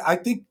Higbee. I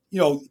think,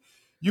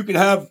 you can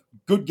have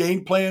good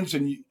game plans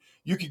and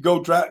you could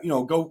go draft,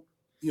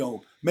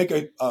 make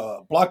a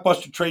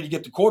blockbuster trade to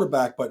get the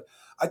quarterback. But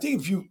I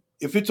think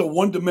if it's a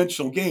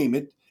one-dimensional game,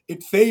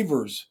 it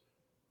favors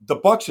the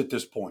Bucs at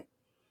this point.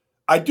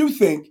 I do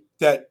think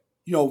that,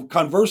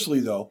 conversely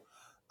though,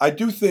 I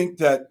do think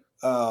that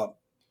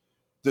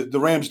the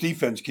Rams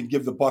defense can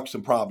give the Bucs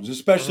some problems,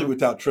 especially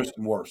without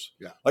Tristan Wirfs.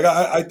 Yeah. Like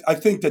I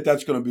think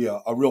that's going to be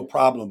a real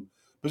problem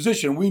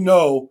position. We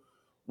know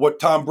what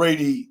Tom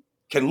Brady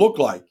can look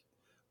like.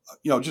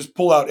 Just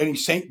pull out any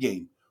Saint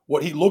game,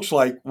 what he looks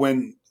like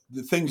when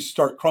the things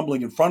start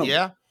crumbling in front of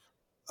him.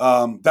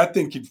 That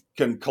thing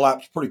can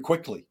collapse pretty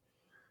quickly.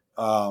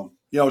 I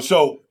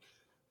think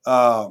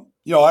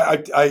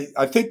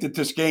that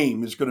this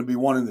game is going to be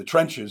one in the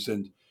trenches,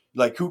 and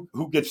like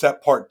who gets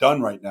that part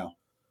done right now.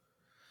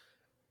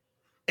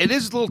 It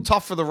is a little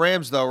tough for the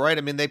Rams, though, right?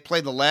 I mean, they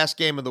played the last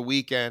game of the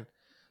weekend.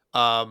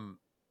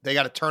 They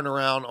got to turn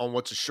around on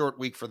what's a short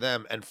week for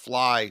them and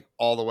fly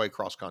all the way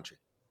cross country.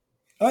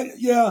 But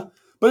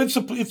it's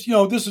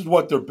this is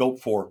what they're built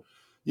for.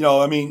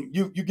 I mean,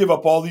 you give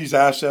up all these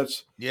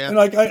assets. Yeah. And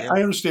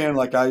I understand,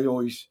 like I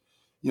always,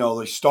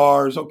 the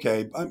stars.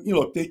 Okay.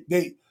 Look,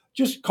 they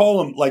just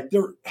call them like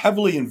they're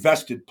heavily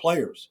invested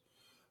players.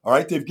 All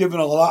right. They've given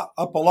a lot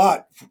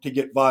to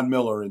get Von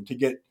Miller and to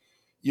get,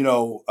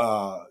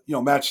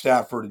 Matt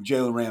Stafford and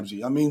Jalen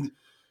Ramsey. I mean,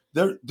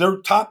 they're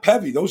top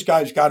heavy. Those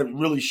guys got to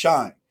really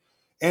shine.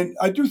 And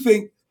I do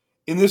think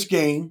in this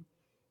game,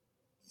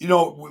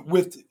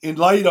 in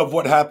light of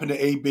what happened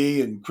to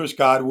AB and Chris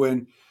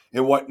Godwin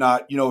and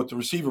whatnot, at the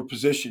receiver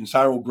position,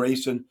 Cyril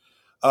Grayson,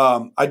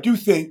 I do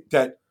think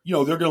that,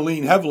 they're going to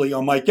lean heavily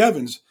on Mike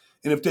Evans.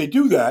 And if they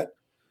do that,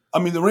 I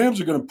mean, the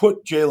Rams are going to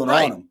put Jalen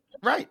on him.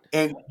 Right.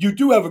 And you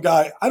do have a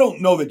guy, I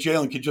don't know that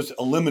Jalen could just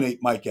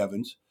eliminate Mike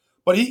Evans,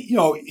 but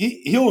he'll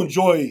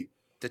enjoy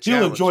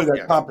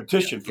that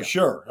competition for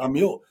sure. I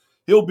mean,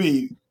 he'll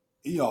be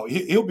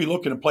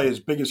looking to play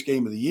his biggest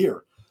game of the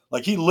year.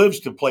 Like, he lives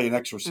to play an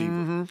X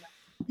receiver,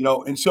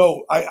 and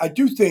so I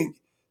do think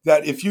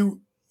that if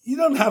you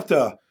don't have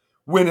to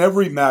win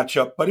every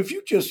matchup, but if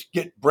you just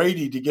get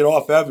Brady to get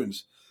off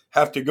Evans,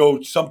 have to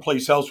go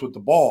someplace else with the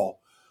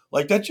ball,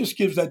 like, that just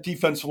gives that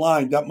defensive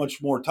line that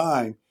much more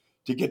time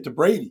to get to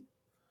Brady.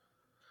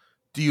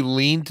 Do you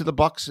lean to the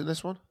Bucs in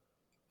this one?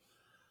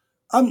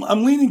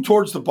 I'm leaning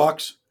towards the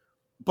Bucs,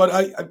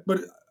 but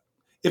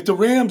if the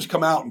Rams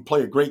come out and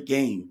play a great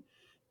game,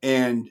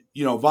 and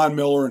Von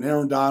Miller and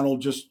Aaron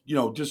Donald just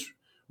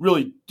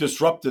really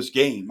disrupt this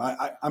game,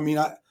 I mean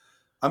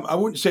I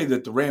wouldn't say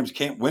that the Rams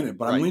can't win it,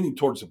 but I'm leaning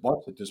towards the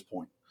Bucs at this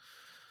point.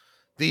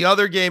 The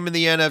other game in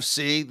the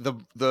NFC,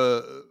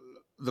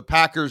 the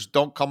Packers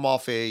don't come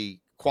off a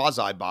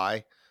quasi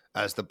bye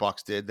as the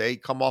Bucs did. They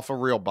come off a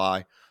real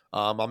bye.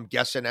 I'm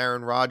guessing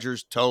Aaron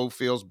Rodgers' toe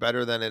feels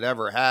better than it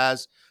ever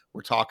has.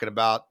 We're talking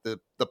about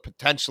the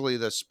potentially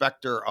the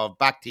specter of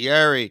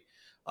Bakhtiari,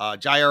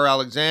 Jair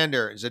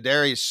Alexander,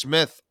 Zadarius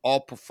Smith,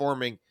 all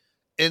performing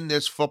in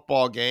this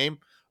football game.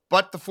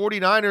 But the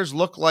 49ers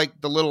look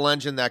like the little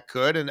engine that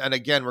could. And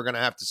again, we're going to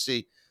have to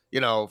see,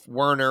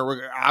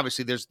 Werner,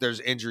 obviously there's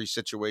injury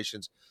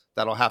situations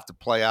that'll have to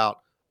play out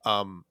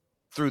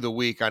through the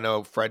week. I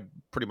know Fred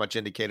pretty much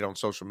indicated on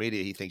social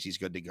media he thinks he's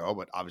good to go,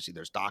 but obviously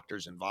there's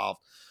doctors involved.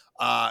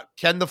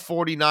 Can the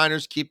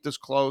 49ers keep this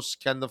close?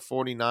 Can the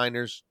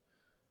 49ers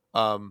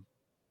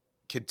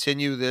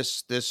continue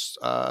this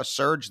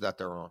surge that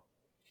they're on?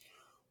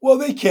 Well,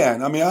 they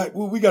can. I mean,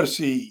 we got to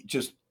see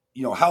just,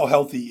 how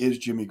healthy is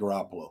Jimmy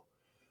Garoppolo?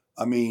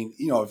 I mean,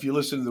 if you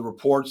listen to the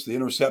reports, the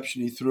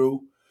interception he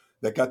threw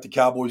that got the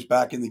Cowboys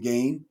back in the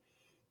game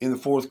in the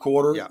fourth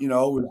quarter,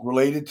 was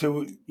related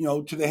to,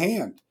 to the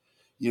hand,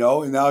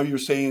 and now you're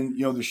saying,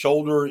 the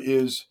shoulder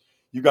is,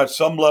 you got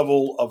some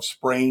level of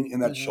sprain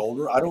in that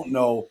shoulder. I don't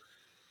know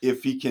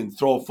if he can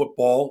throw a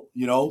football,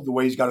 the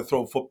way he's got to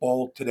throw a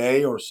football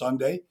today or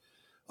Sunday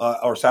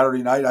or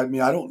Saturday night. I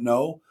mean, I don't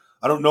know.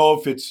 I don't know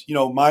if it's,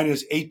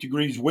 minus 8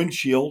 degrees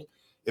windshield,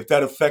 if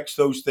that affects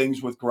those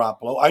things with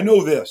Garoppolo. I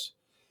know this.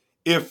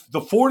 If the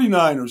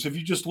 49ers, if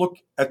you just look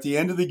at the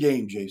end of the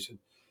game, Jason,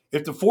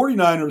 if the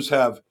 49ers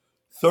have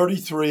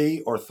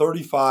 33 or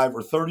 35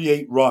 or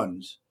 38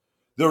 runs,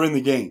 they're in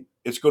the game.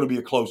 It's going to be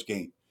a close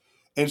game.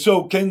 And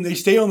so can they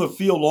stay on the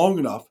field long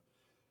enough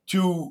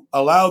to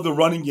allow the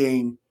running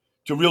game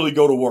to really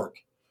go to work?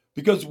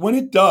 Because when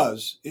it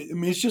does,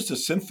 it's just a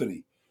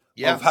symphony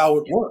of how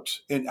it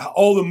works and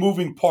all the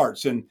moving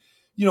parts. And,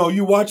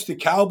 you watch the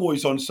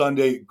Cowboys on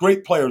Sunday,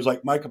 great players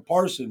like Micah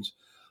Parsons,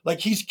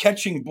 like he's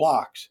catching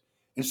blocks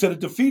instead of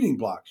defeating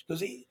blocks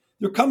because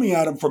they're coming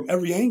at him from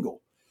every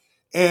angle.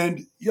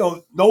 And,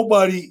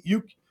 nobody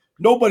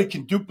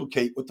can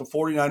duplicate what the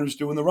 49ers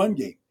do in the run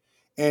game.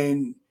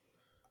 And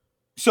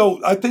so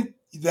I think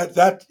that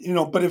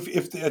but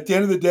if at the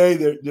end of the day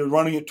they're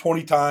running it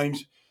 20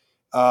 times,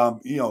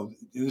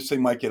 this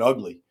thing might get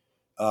ugly.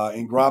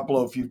 And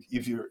Garoppolo,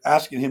 if you're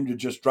asking him to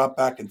just drop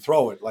back and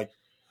throw it, like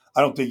I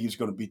don't think he's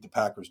going to beat the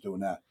Packers doing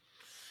that.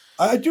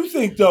 I do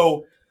think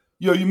though,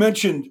 you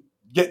mentioned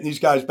getting these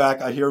guys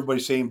back. I hear everybody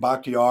saying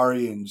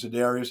Bakhtiari and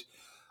Zadarius.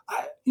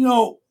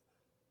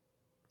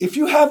 If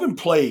you haven't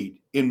played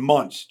in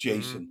months,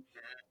 Jason,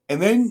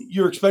 and then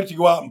you're expected to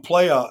go out and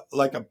play a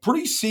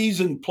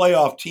preseason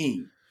playoff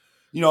team,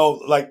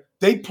 like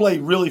they play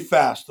really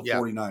fast, the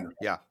 49ers.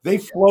 Yeah. They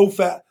flow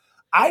fast.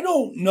 I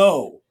don't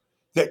know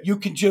that you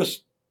can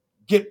just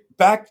get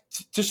back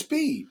to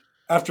speed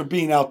after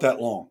being out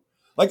that long.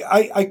 Like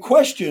I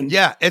question.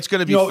 Yeah, it's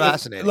going to be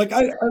fascinating.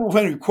 I don't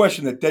have any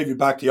question that David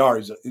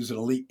Bakhtiari is an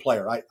elite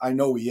player. I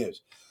know he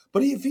is.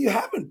 But if you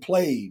haven't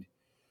played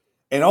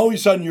and all of a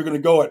sudden you're going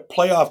to go at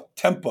playoff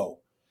tempo,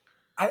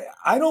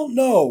 I don't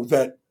know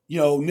that,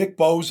 Nick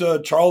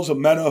Bosa, Charles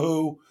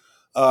Omenihu,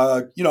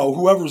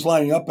 whoever's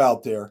lining up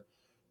out there,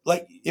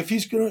 like if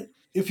he's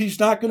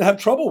not going to have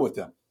trouble with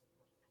them.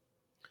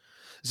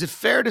 Is it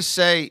fair to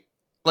say,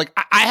 like,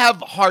 I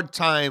have a hard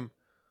time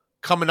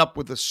coming up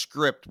with a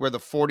script where the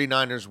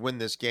 49ers win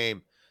this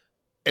game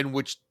in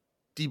which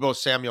Deebo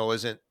Samuel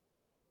isn't,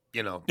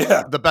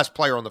 the best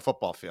player on the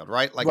football field,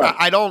 right? Like, right.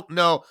 I don't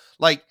know.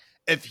 Like,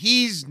 if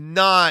he's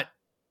anything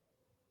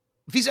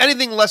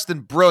less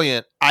than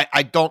brilliant,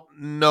 I don't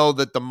know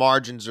that the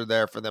margins are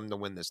there for them to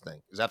win this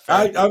thing. Is that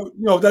fair?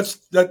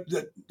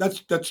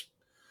 That's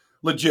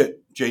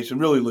legit, Jason,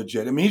 really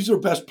legit. I mean, he's their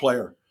best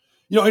player.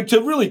 And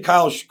to really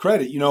Kyle's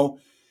credit,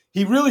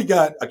 he really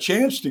got a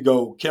chance to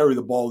go carry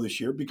the ball this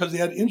year because they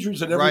had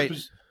injuries at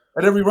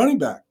every running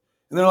back.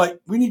 And they're like,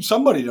 we need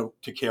somebody to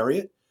carry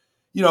it.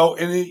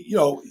 And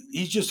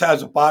he just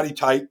has a body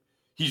type.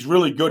 He's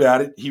really good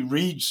at it. He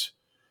reads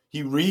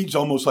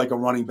almost like a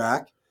running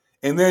back.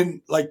 And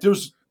then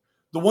there's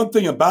the one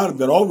thing about him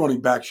that all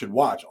running backs should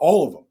watch,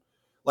 all of them.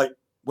 Like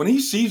when he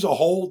sees a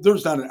hole,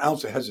 there's not an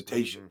ounce of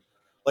hesitation.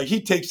 Like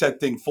he takes that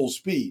thing full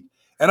speed.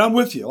 And I'm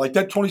with you. Like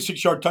that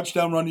 26-yard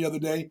touchdown run the other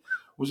day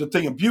was a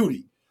thing of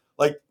beauty.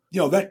 Like,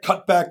 that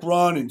cutback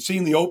run and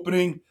seeing the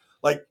opening,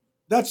 like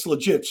that's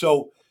legit.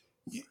 So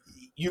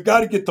you got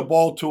to get the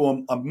ball to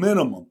him a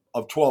minimum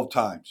of 12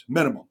 times,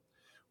 minimum,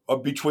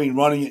 between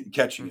running it and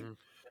catching it.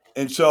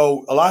 And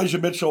so Elijah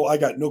Mitchell, I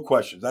got no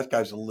questions. That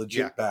guy's a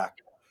legit back.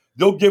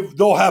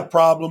 They'll have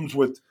problems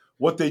with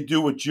what they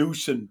do with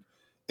Juice and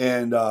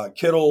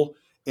Kittle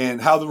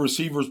and how the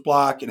receivers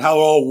block and how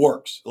it all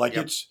works. Like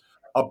it's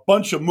a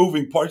bunch of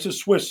moving parts.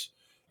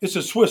 It's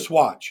a Swiss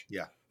watch.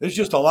 Yeah. There's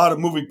just a lot of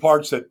moving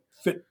parts that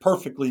fit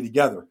perfectly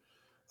together.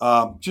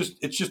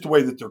 It's just the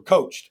way that they're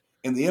coached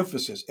and the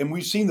emphasis. And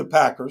we've seen the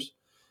Packers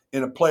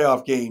in a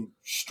playoff game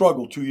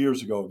struggle 2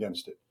 years ago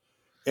against it.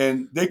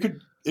 And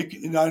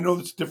and I know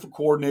it's a different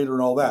coordinator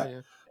and all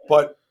that,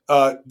 but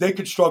they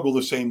could struggle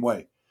the same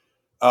way.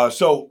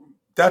 So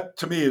that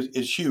to me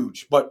is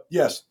huge. But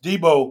yes,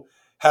 Debo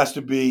has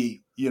to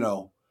be,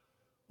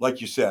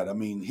 like you said, I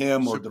mean,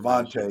 him or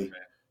Devontae,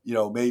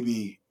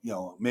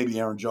 maybe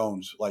Aaron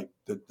Jones, like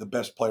the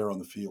best player on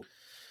the field.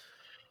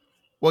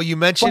 Well, you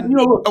mentioned.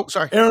 But, look,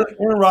 sorry. Aaron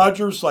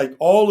Rodgers, like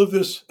all of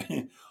this,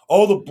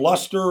 all the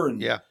bluster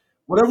and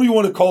whatever you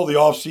want to call the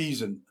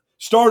offseason,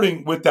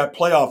 starting with that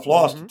playoff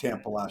loss to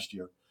Tampa last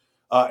year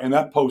and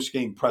that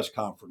post-game press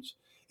conference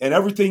and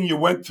everything you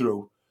went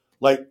through,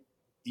 like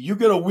you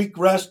get a week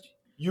rest,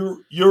 you're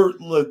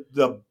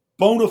the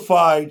bona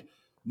fide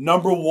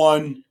number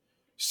one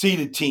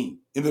seeded team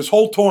in this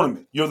whole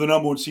tournament. You're the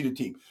number one seeded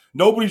team.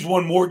 Nobody's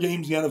won more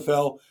games in the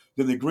NFL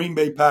than the Green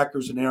Bay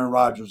Packers and Aaron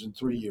Rodgers in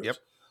 3 years. Yep.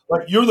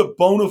 Like you're the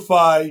bona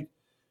fide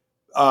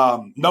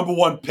number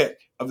one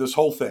pick of this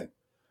whole thing.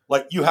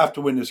 Like you have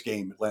to win this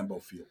game at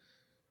Lambeau Field.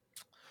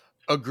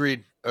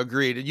 Agreed.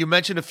 And you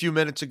mentioned a few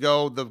minutes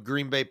ago the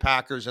Green Bay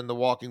Packers and the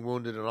walking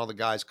wounded and all the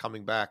guys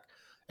coming back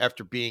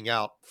after being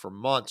out for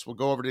months. We'll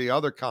go over to the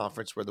other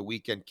conference where the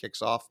weekend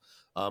kicks off.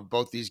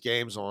 Both these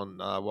games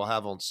we'll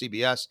have on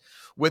CBS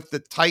with the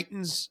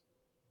Titans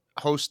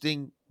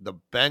hosting the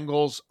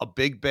Bengals, a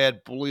big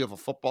bad bully of a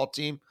football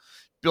team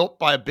built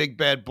by a big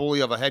bad bully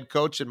of a head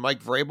coach, and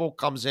Mike Vrabel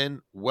comes in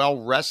well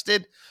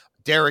rested.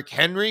 Derrick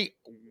Henry,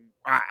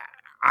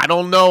 I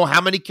don't know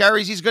how many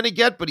carries he's going to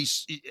get, but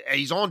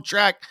he's on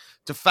track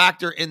to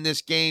factor in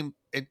this game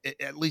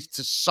at least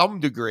to some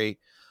degree.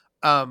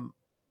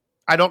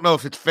 I don't know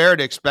if it's fair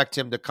to expect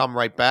him to come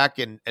right back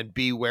and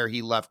be where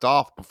he left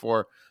off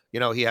before,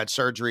 he had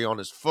surgery on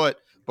his foot,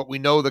 but we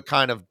know the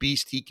kind of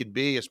beast he can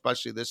be,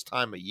 especially this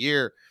time of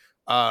year.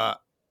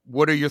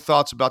 What are your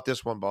thoughts about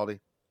this one, Baldy?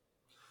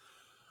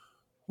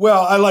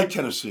 Well, I like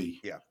Tennessee.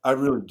 Yeah. I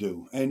really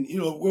do. And,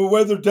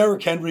 whether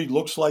Derrick Henry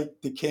looks like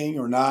the king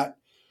or not,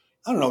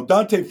 I don't know.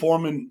 Dante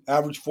Foreman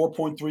averaged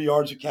 4.3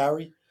 yards a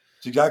carry.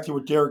 It's exactly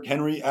what Derrick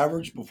Henry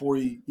averaged before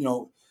he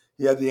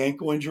had the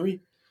ankle injury.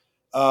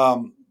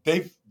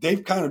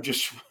 They've kind of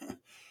just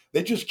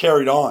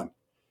carried on.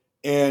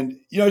 And,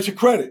 it's a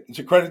credit. It's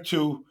a credit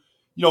to,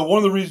 one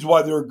of the reasons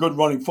why they're a good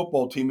running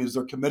football team is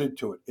they're committed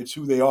to it. It's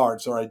who they are.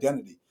 It's their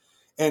identity.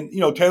 And,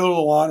 Taylor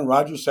Lewan and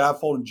Roger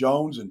Saffold and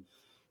Jones and,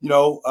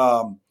 all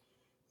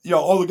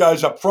the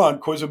guys up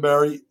front,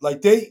 Quisenberry,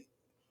 like they're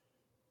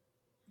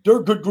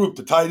a good group.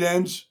 The tight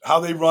ends, how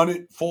they run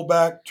it,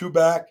 fullback, two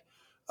back,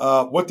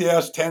 what they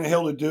asked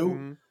Tannehill to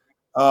do.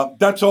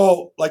 That's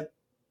all. Like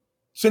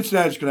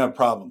Cincinnati's going to have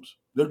problems.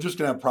 They're just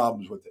going to have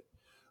problems with it.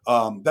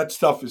 That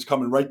stuff is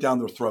coming right down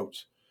their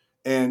throats,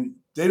 and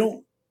they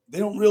don't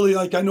really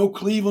like. I know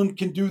Cleveland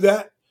can do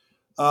that,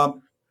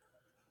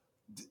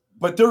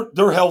 but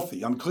they're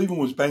healthy.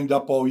 Cleveland was banged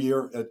up all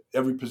year at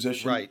every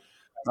position, right?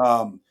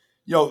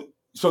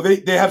 So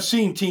they have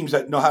seen teams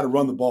that know how to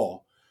run the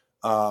ball.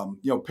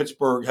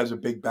 Pittsburgh has a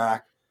big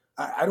back.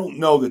 I don't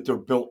know that they're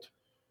built,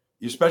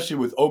 especially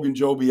with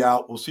Ogunjobi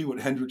out. We'll see what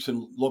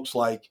Hendrickson looks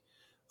like.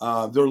 They're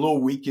a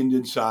little weakened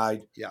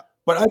inside. Yeah.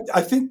 But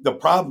I think the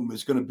problem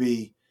is going to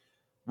be,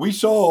 we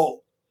saw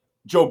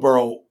Joe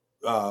Burrow,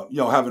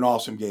 have an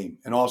awesome game,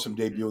 an awesome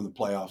debut in the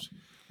playoffs.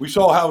 We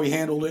saw how he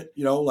handled it,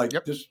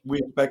 this. We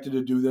expected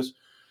to do this,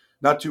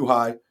 not too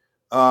high.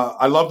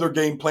 I love their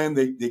game plan.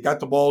 They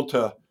got the ball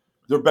to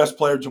their best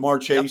player,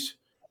 Jamar Chase.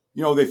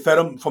 Yep. They fed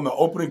him from the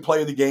opening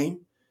play of the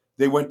game.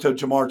 They went to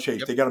Jamar Chase.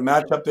 Yep. They got a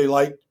matchup they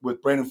liked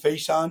with Brandon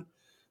Facyson.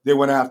 They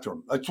went after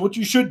him. That's what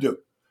you should do.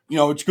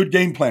 It's good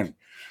game planning.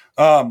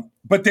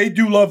 But they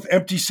do love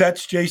empty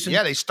sets, Jason.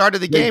 Yeah, they started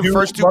the game.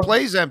 First two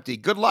plays empty.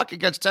 Good luck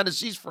against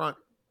Tennessee's front.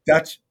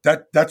 That's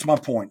my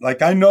point.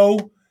 Like, I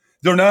know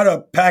they're not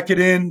a pack it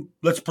in,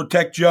 let's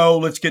protect Joe,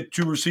 let's get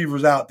two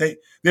receivers out. They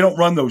don't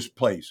run those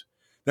plays.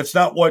 That's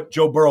not what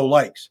Joe Burrow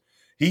likes.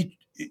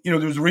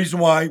 There's a reason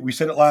why, we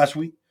said it last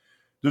week,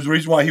 there's a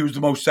reason why he was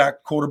the most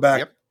sacked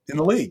quarterback in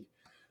the league,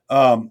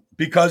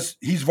 because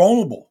he's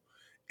vulnerable.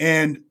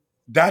 And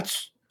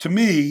that's, to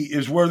me,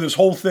 is where this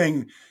whole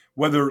thing,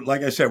 whether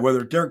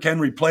Derrick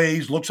Henry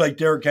plays, looks like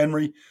Derrick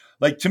Henry,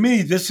 like, to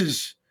me, this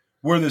is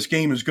where this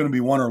game is going to be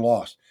won or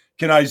lost.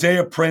 Can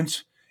Isaiah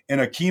Prince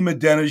and Akeem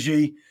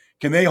Adeniji,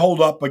 can they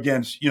hold up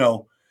against,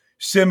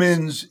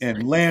 Simmons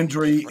and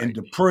Landry and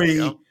Dupree?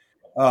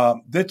 Yeah.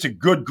 That's a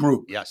good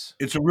group. Yes.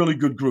 It's a really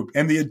good group.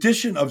 And the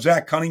addition of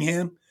Zach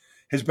Cunningham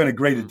has been a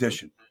great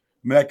addition.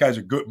 That guy's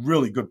a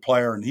really good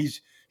player, and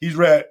he's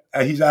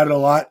added a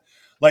lot.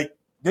 Like,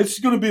 this is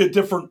going to be a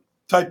different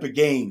type of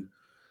game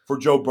for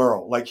Joe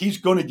Burrow. Like, he's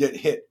going to get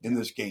hit in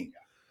this game.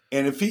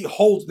 And if he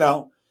holds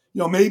now,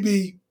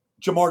 maybe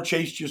Jamar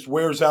Chase just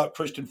wears out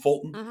Christian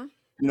Fulton,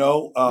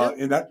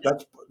 and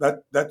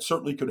that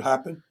certainly could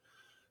happen.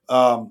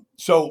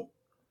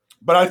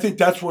 But I think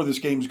that's where this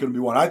game is going to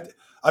be won.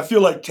 I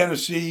feel like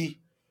Tennessee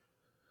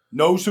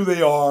knows who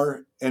they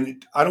are,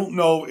 and I don't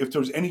know if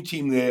there's any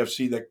team in the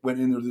AFC that went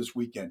in there this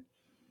weekend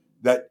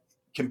that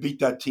can beat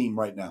that team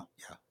right now.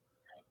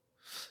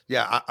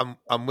 Yeah,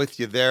 I'm with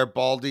you there,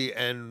 Baldy.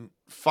 And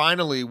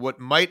finally, what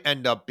might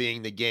end up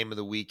being the game of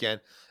the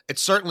weekend. It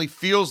certainly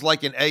feels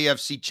like an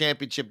AFC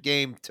championship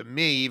game to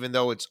me, even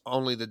though it's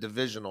only the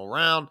divisional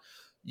round.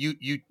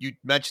 You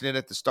mentioned it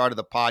at the start of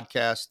the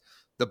podcast.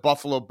 The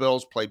Buffalo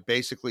Bills played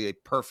basically a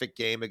perfect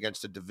game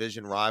against a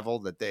division rival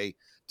that they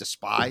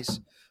despise.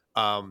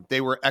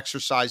 They were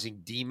exercising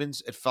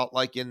demons, it felt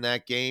like, in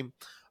that game,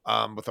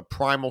 with a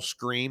primal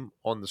scream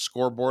on the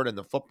scoreboard in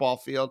the football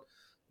field.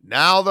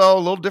 Now, though, a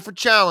little different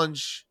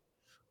challenge.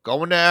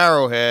 Going to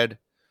Arrowhead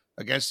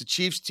against the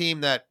Chiefs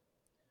team that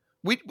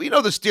we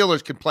know the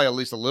Steelers can play at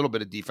least a little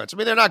bit of defense. I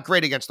mean, they're not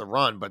great against the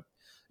run, but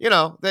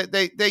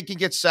they can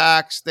get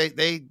sacks. They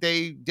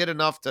did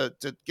enough to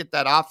get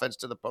that offense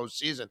to the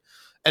postseason.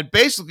 And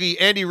basically,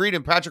 Andy Reid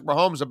and Patrick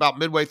Mahomes about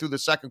midway through the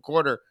second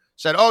quarter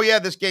said, "Oh yeah,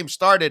 this game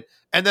started,"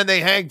 and then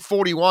they hang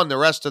 41 the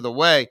rest of the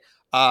way.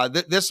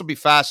 This will be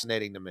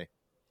fascinating to me.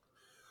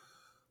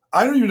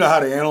 I don't even know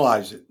how to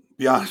analyze it, to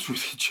be honest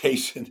with you,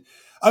 Jason.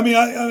 I mean,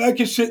 I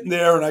can sit in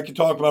there and I can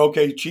talk about,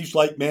 okay, Chiefs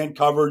like man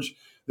coverage.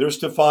 There's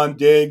Stephon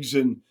Diggs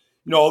and,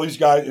 all these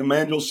guys,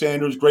 Emmanuel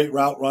Sanders, great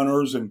route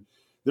runners. And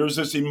there's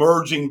this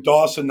emerging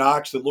Dawson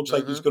Knox that looks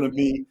like he's going to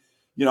be,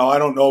 I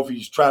don't know if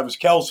he's Travis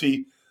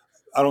Kelce.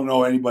 I don't know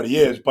who anybody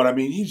is, but I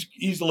mean,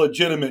 he's a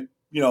legitimate,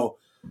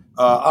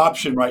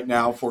 option right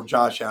now for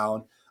Josh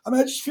Allen. I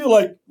mean, I just feel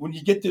like when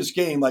you get this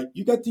game, like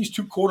you got these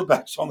two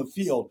quarterbacks on the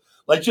field,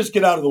 like just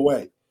get out of the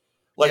way.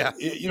 Like,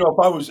 if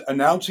I was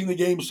announcing the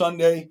game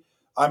Sunday,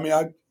 I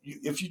mean,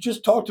 if you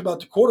just talked about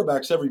the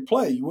quarterbacks every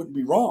play, you wouldn't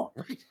be wrong.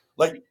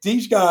 Like,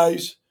 these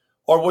guys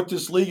are what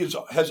this league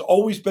has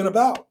always been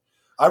about.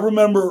 I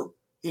remember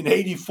in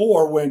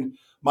 '84 when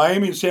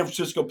Miami and San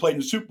Francisco played in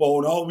the Super Bowl,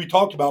 and all we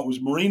talked about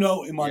was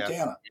Marino and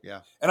Montana.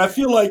 Yeah. And I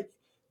feel like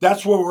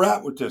that's where we're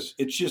at with this.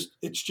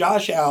 It's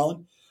Josh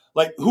Allen.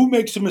 Like, who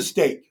makes a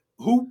mistake?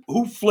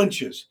 Who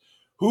flinches?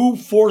 Who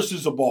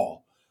forces a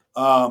ball?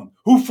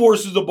 Who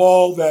forces a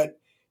ball that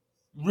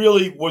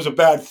really was a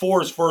bad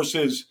force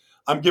versus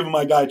I'm giving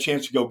my guy a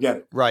chance to go get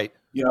it. Right.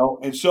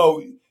 And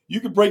so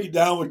you could break it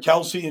down with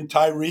Kelce and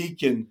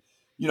Tyreek and,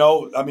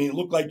 I mean, it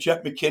looked like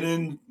Jet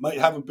McKinnon might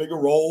have a bigger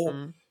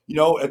role,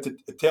 at the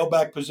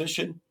tailback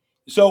position.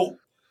 So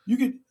you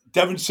could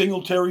Devin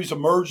Singletary's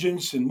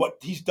emergence and what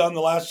he's done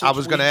the last 6 weeks. I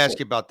was going to ask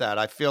you about that.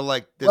 I feel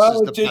like this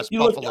is the best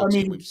Buffalo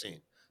team we've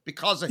seen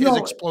because of his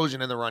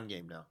explosion in the run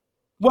game now.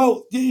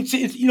 Well,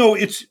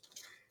 it's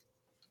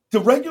the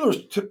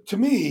regulars, to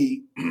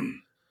me,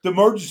 the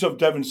emergence of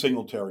Devin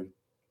Singletary.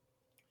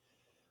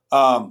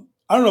 I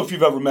don't know if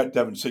you've ever met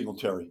Devin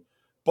Singletary,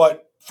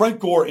 but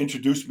Frank Gore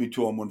introduced me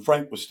to him when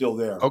Frank was still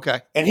there.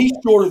 Okay. And he's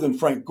shorter than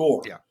Frank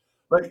Gore. Yeah.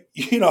 But,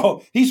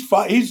 he's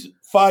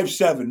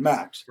 5'7"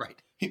 max. Right.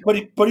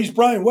 But he's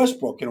Brian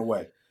Westbrook in a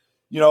way.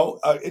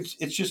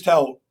 It's just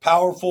how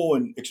powerful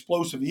and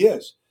explosive he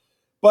is.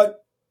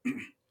 But,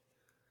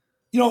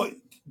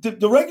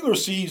 the regular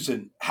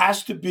season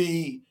has to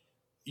be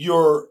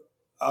your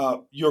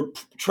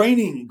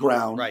training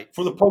ground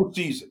for the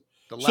postseason.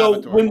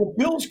 So when the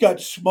Bills got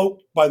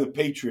smoked by the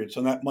Patriots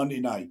on that Monday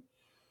night,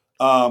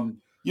 and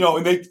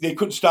they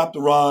couldn't stop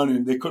the run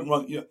and they couldn't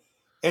run,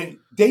 and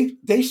they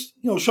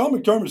Sean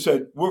McDermott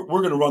said, we're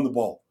going to run the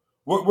ball.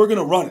 We're going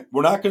to run it.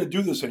 We're not going to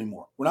do this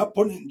anymore. We're not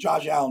putting it in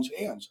Josh Allen's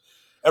hands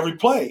every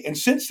play. And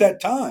since that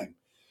time,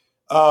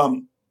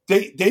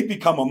 they've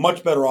become a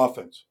much better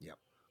offense. Yeah.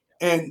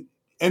 And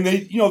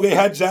they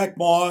had Zach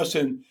Moss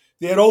and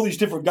they had all these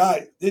different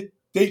guys.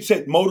 They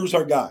said Motor's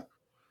our guy.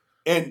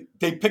 And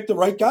they picked the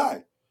right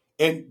guy.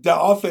 And the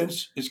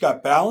offense has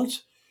got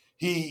balance.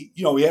 He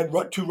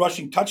had 2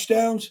 rushing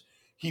touchdowns.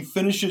 He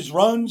finishes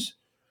runs.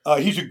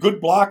 He's a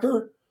good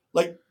blocker.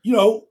 Like,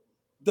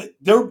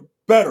 they're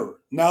better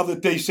now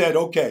that they said,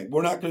 okay,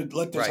 we're not going to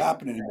let this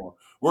happen anymore.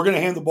 We're going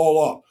to hand the ball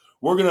off.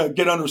 We're going to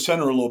get under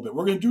center a little bit.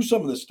 We're going to do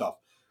some of this stuff.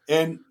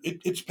 And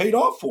it's paid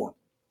off for them.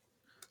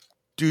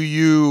 Do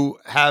you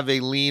have a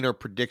lean or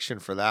prediction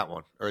for that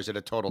one? Or is it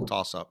a total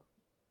toss-up?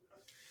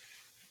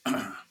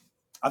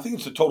 I think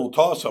it's a total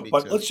toss-up.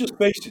 But let's just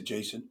face it,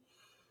 Jason.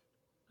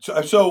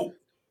 So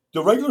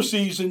the regular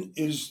season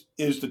is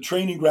the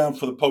training ground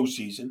for the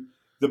postseason.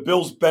 The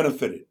Bills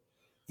benefited.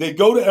 They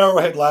go to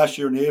Arrowhead last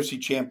year in the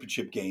AFC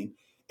Championship game,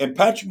 and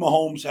Patrick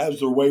Mahomes has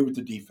their way with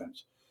the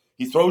defense.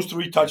 He throws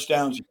 3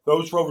 touchdowns. He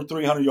throws for over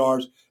 300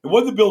 yards. And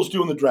what did the Bills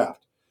do in the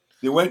draft?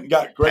 They went and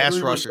got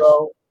Gregory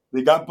Rousseau.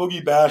 They got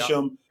Boogie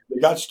Basham. Yep.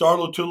 They got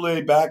Starlo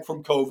Tule back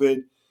from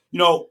COVID.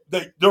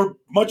 They're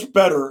much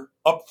better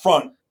up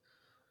front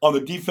on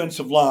the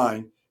defensive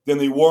line than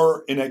they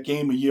were in that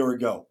game a year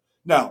ago.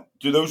 Now,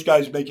 do those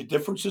guys make a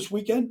difference this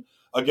weekend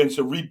against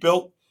a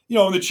rebuilt?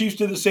 And the Chiefs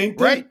did the same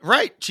thing.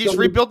 Right. Chiefs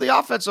rebuilt the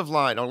offensive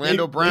line.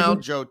 Orlando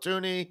Brown, Joe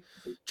Tooney,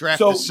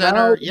 drafted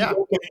center. Yeah.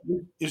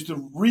 Is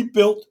the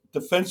rebuilt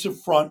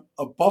defensive front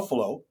of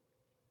Buffalo,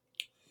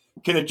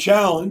 can it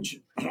challenge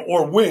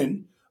or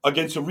win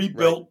against a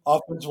rebuilt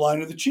offensive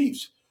line of the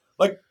Chiefs?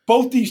 Like,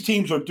 both these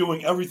teams are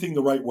doing everything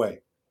the right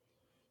way.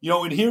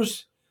 And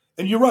here's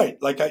and you're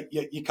right. Like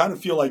you kind of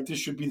feel like this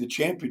should be the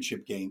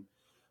championship game,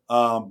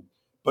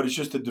 but it's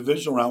just a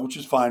divisional round, which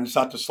is fine. It's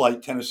not to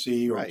slight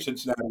Tennessee or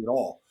Cincinnati at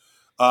all,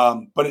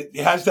 but it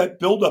has that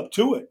build up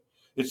to it.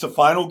 It's the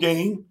final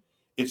game.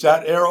 It's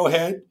at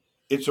Arrowhead.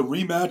 It's a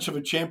rematch of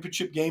a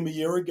championship game a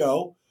year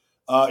ago.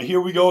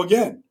 Here we go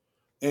again,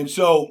 and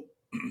so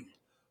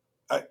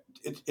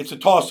it's a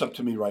toss up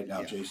to me right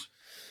now, Jace.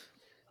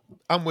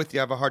 I'm with you.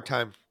 I have a hard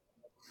time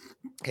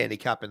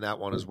handicapping that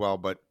one as well,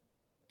 but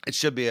it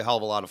should be a hell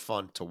of a lot of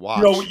fun to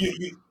watch. One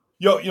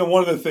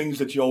of the things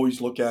that you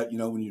always look at,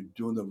 when you're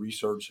doing the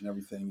research and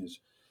everything is,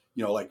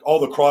 like all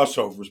the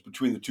crossovers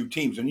between the two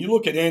teams. And you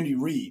look at Andy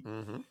Reid,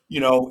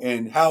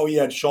 and how he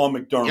had Sean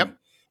McDermott,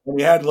 and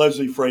he had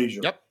Leslie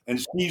Frazier,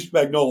 and Steve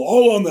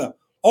Spagnuolo,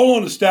 all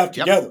on the staff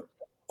together,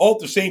 all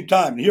at the same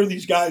time. And here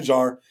these guys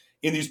are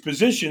in these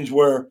positions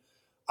where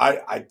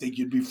I think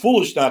you'd be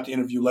foolish not to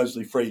interview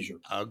Leslie Frazier,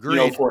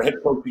 for a head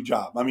coaching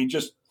job. I mean,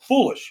 just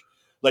foolish.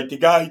 Like the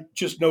guy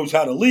just knows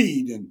how to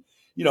lead, and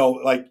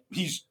like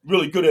he's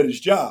really good at his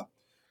job,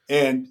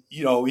 and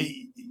you'd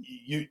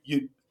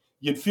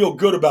feel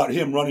good about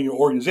him running your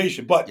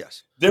organization. But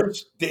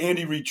there's the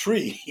Andy Reid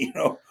tree,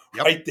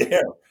 right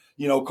there,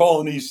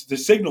 calling the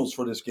signals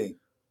for this game.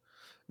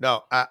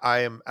 No, I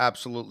am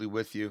absolutely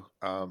with you.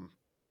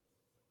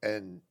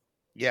 And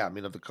yeah, I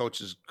mean, of the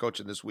coaches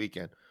coaching this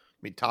weekend,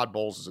 I mean, Todd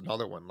Bowles is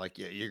another one. Like,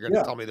 you're going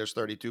to tell me there's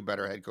 32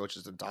 better head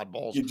coaches than Todd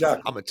Bowles.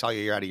 Exactly. I'm going to tell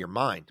you're out of your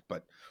mind.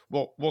 But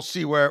we'll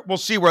see where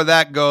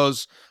that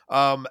goes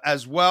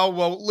as well.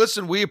 Well,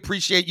 listen, we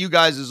appreciate you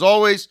guys as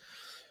always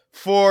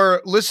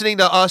for listening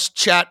to us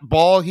chat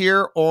ball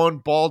here on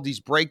Baldy's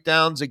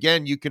Breakdowns.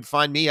 Again, you can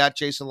find me at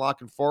Jason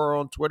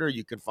Lockenfora on Twitter.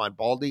 You can find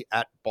Baldy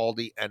at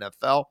Baldy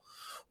NFL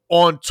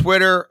on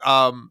Twitter.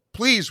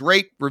 Please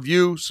rate,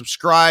 review,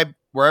 subscribe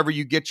wherever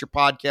you get your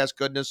podcast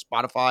goodness,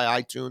 Spotify,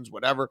 iTunes,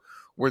 whatever.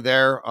 We're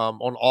there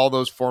on all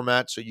those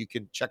formats, so you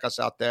can check us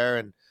out there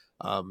and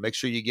make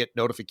sure you get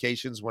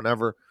notifications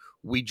whenever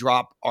we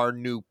drop our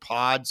new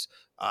pods.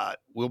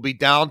 We'll be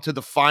down to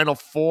the Final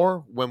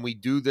Four when we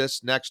do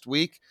this next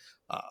week.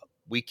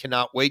 We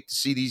cannot wait to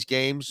see these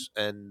games,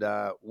 and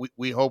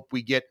we hope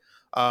we get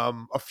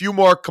a few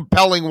more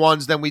compelling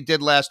ones than we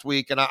did last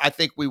week, and I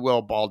think we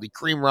will, Baldy.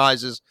 Cream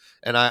rises,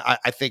 and I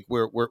think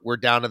we're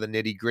down to the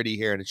nitty gritty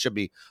here, and it should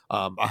be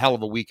a hell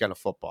of a weekend of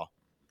football.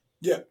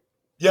 Yeah,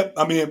 yep.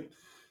 I mean,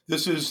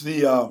 this is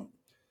the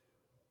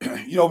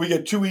we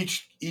get two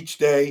each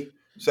day,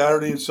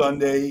 Saturday and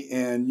Sunday,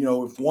 and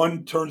if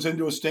one turns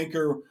into a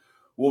stinker,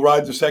 we'll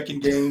ride the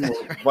second game,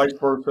 or vice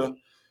versa.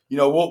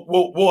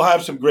 We'll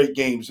have some great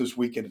games this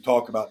weekend to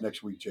talk about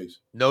next week, Chase.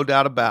 No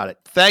doubt about it.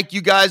 Thank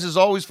you guys as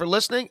always for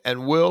listening,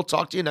 and we'll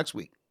talk to you next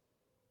week.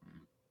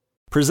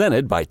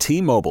 Presented by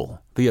T-Mobile,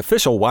 the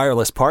official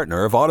wireless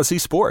partner of Odyssey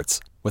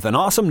Sports. With an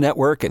awesome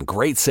network and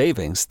great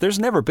savings, there's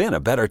never been a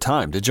better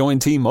time to join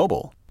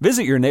T-Mobile.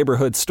 Visit your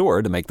neighborhood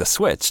store to make the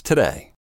switch today.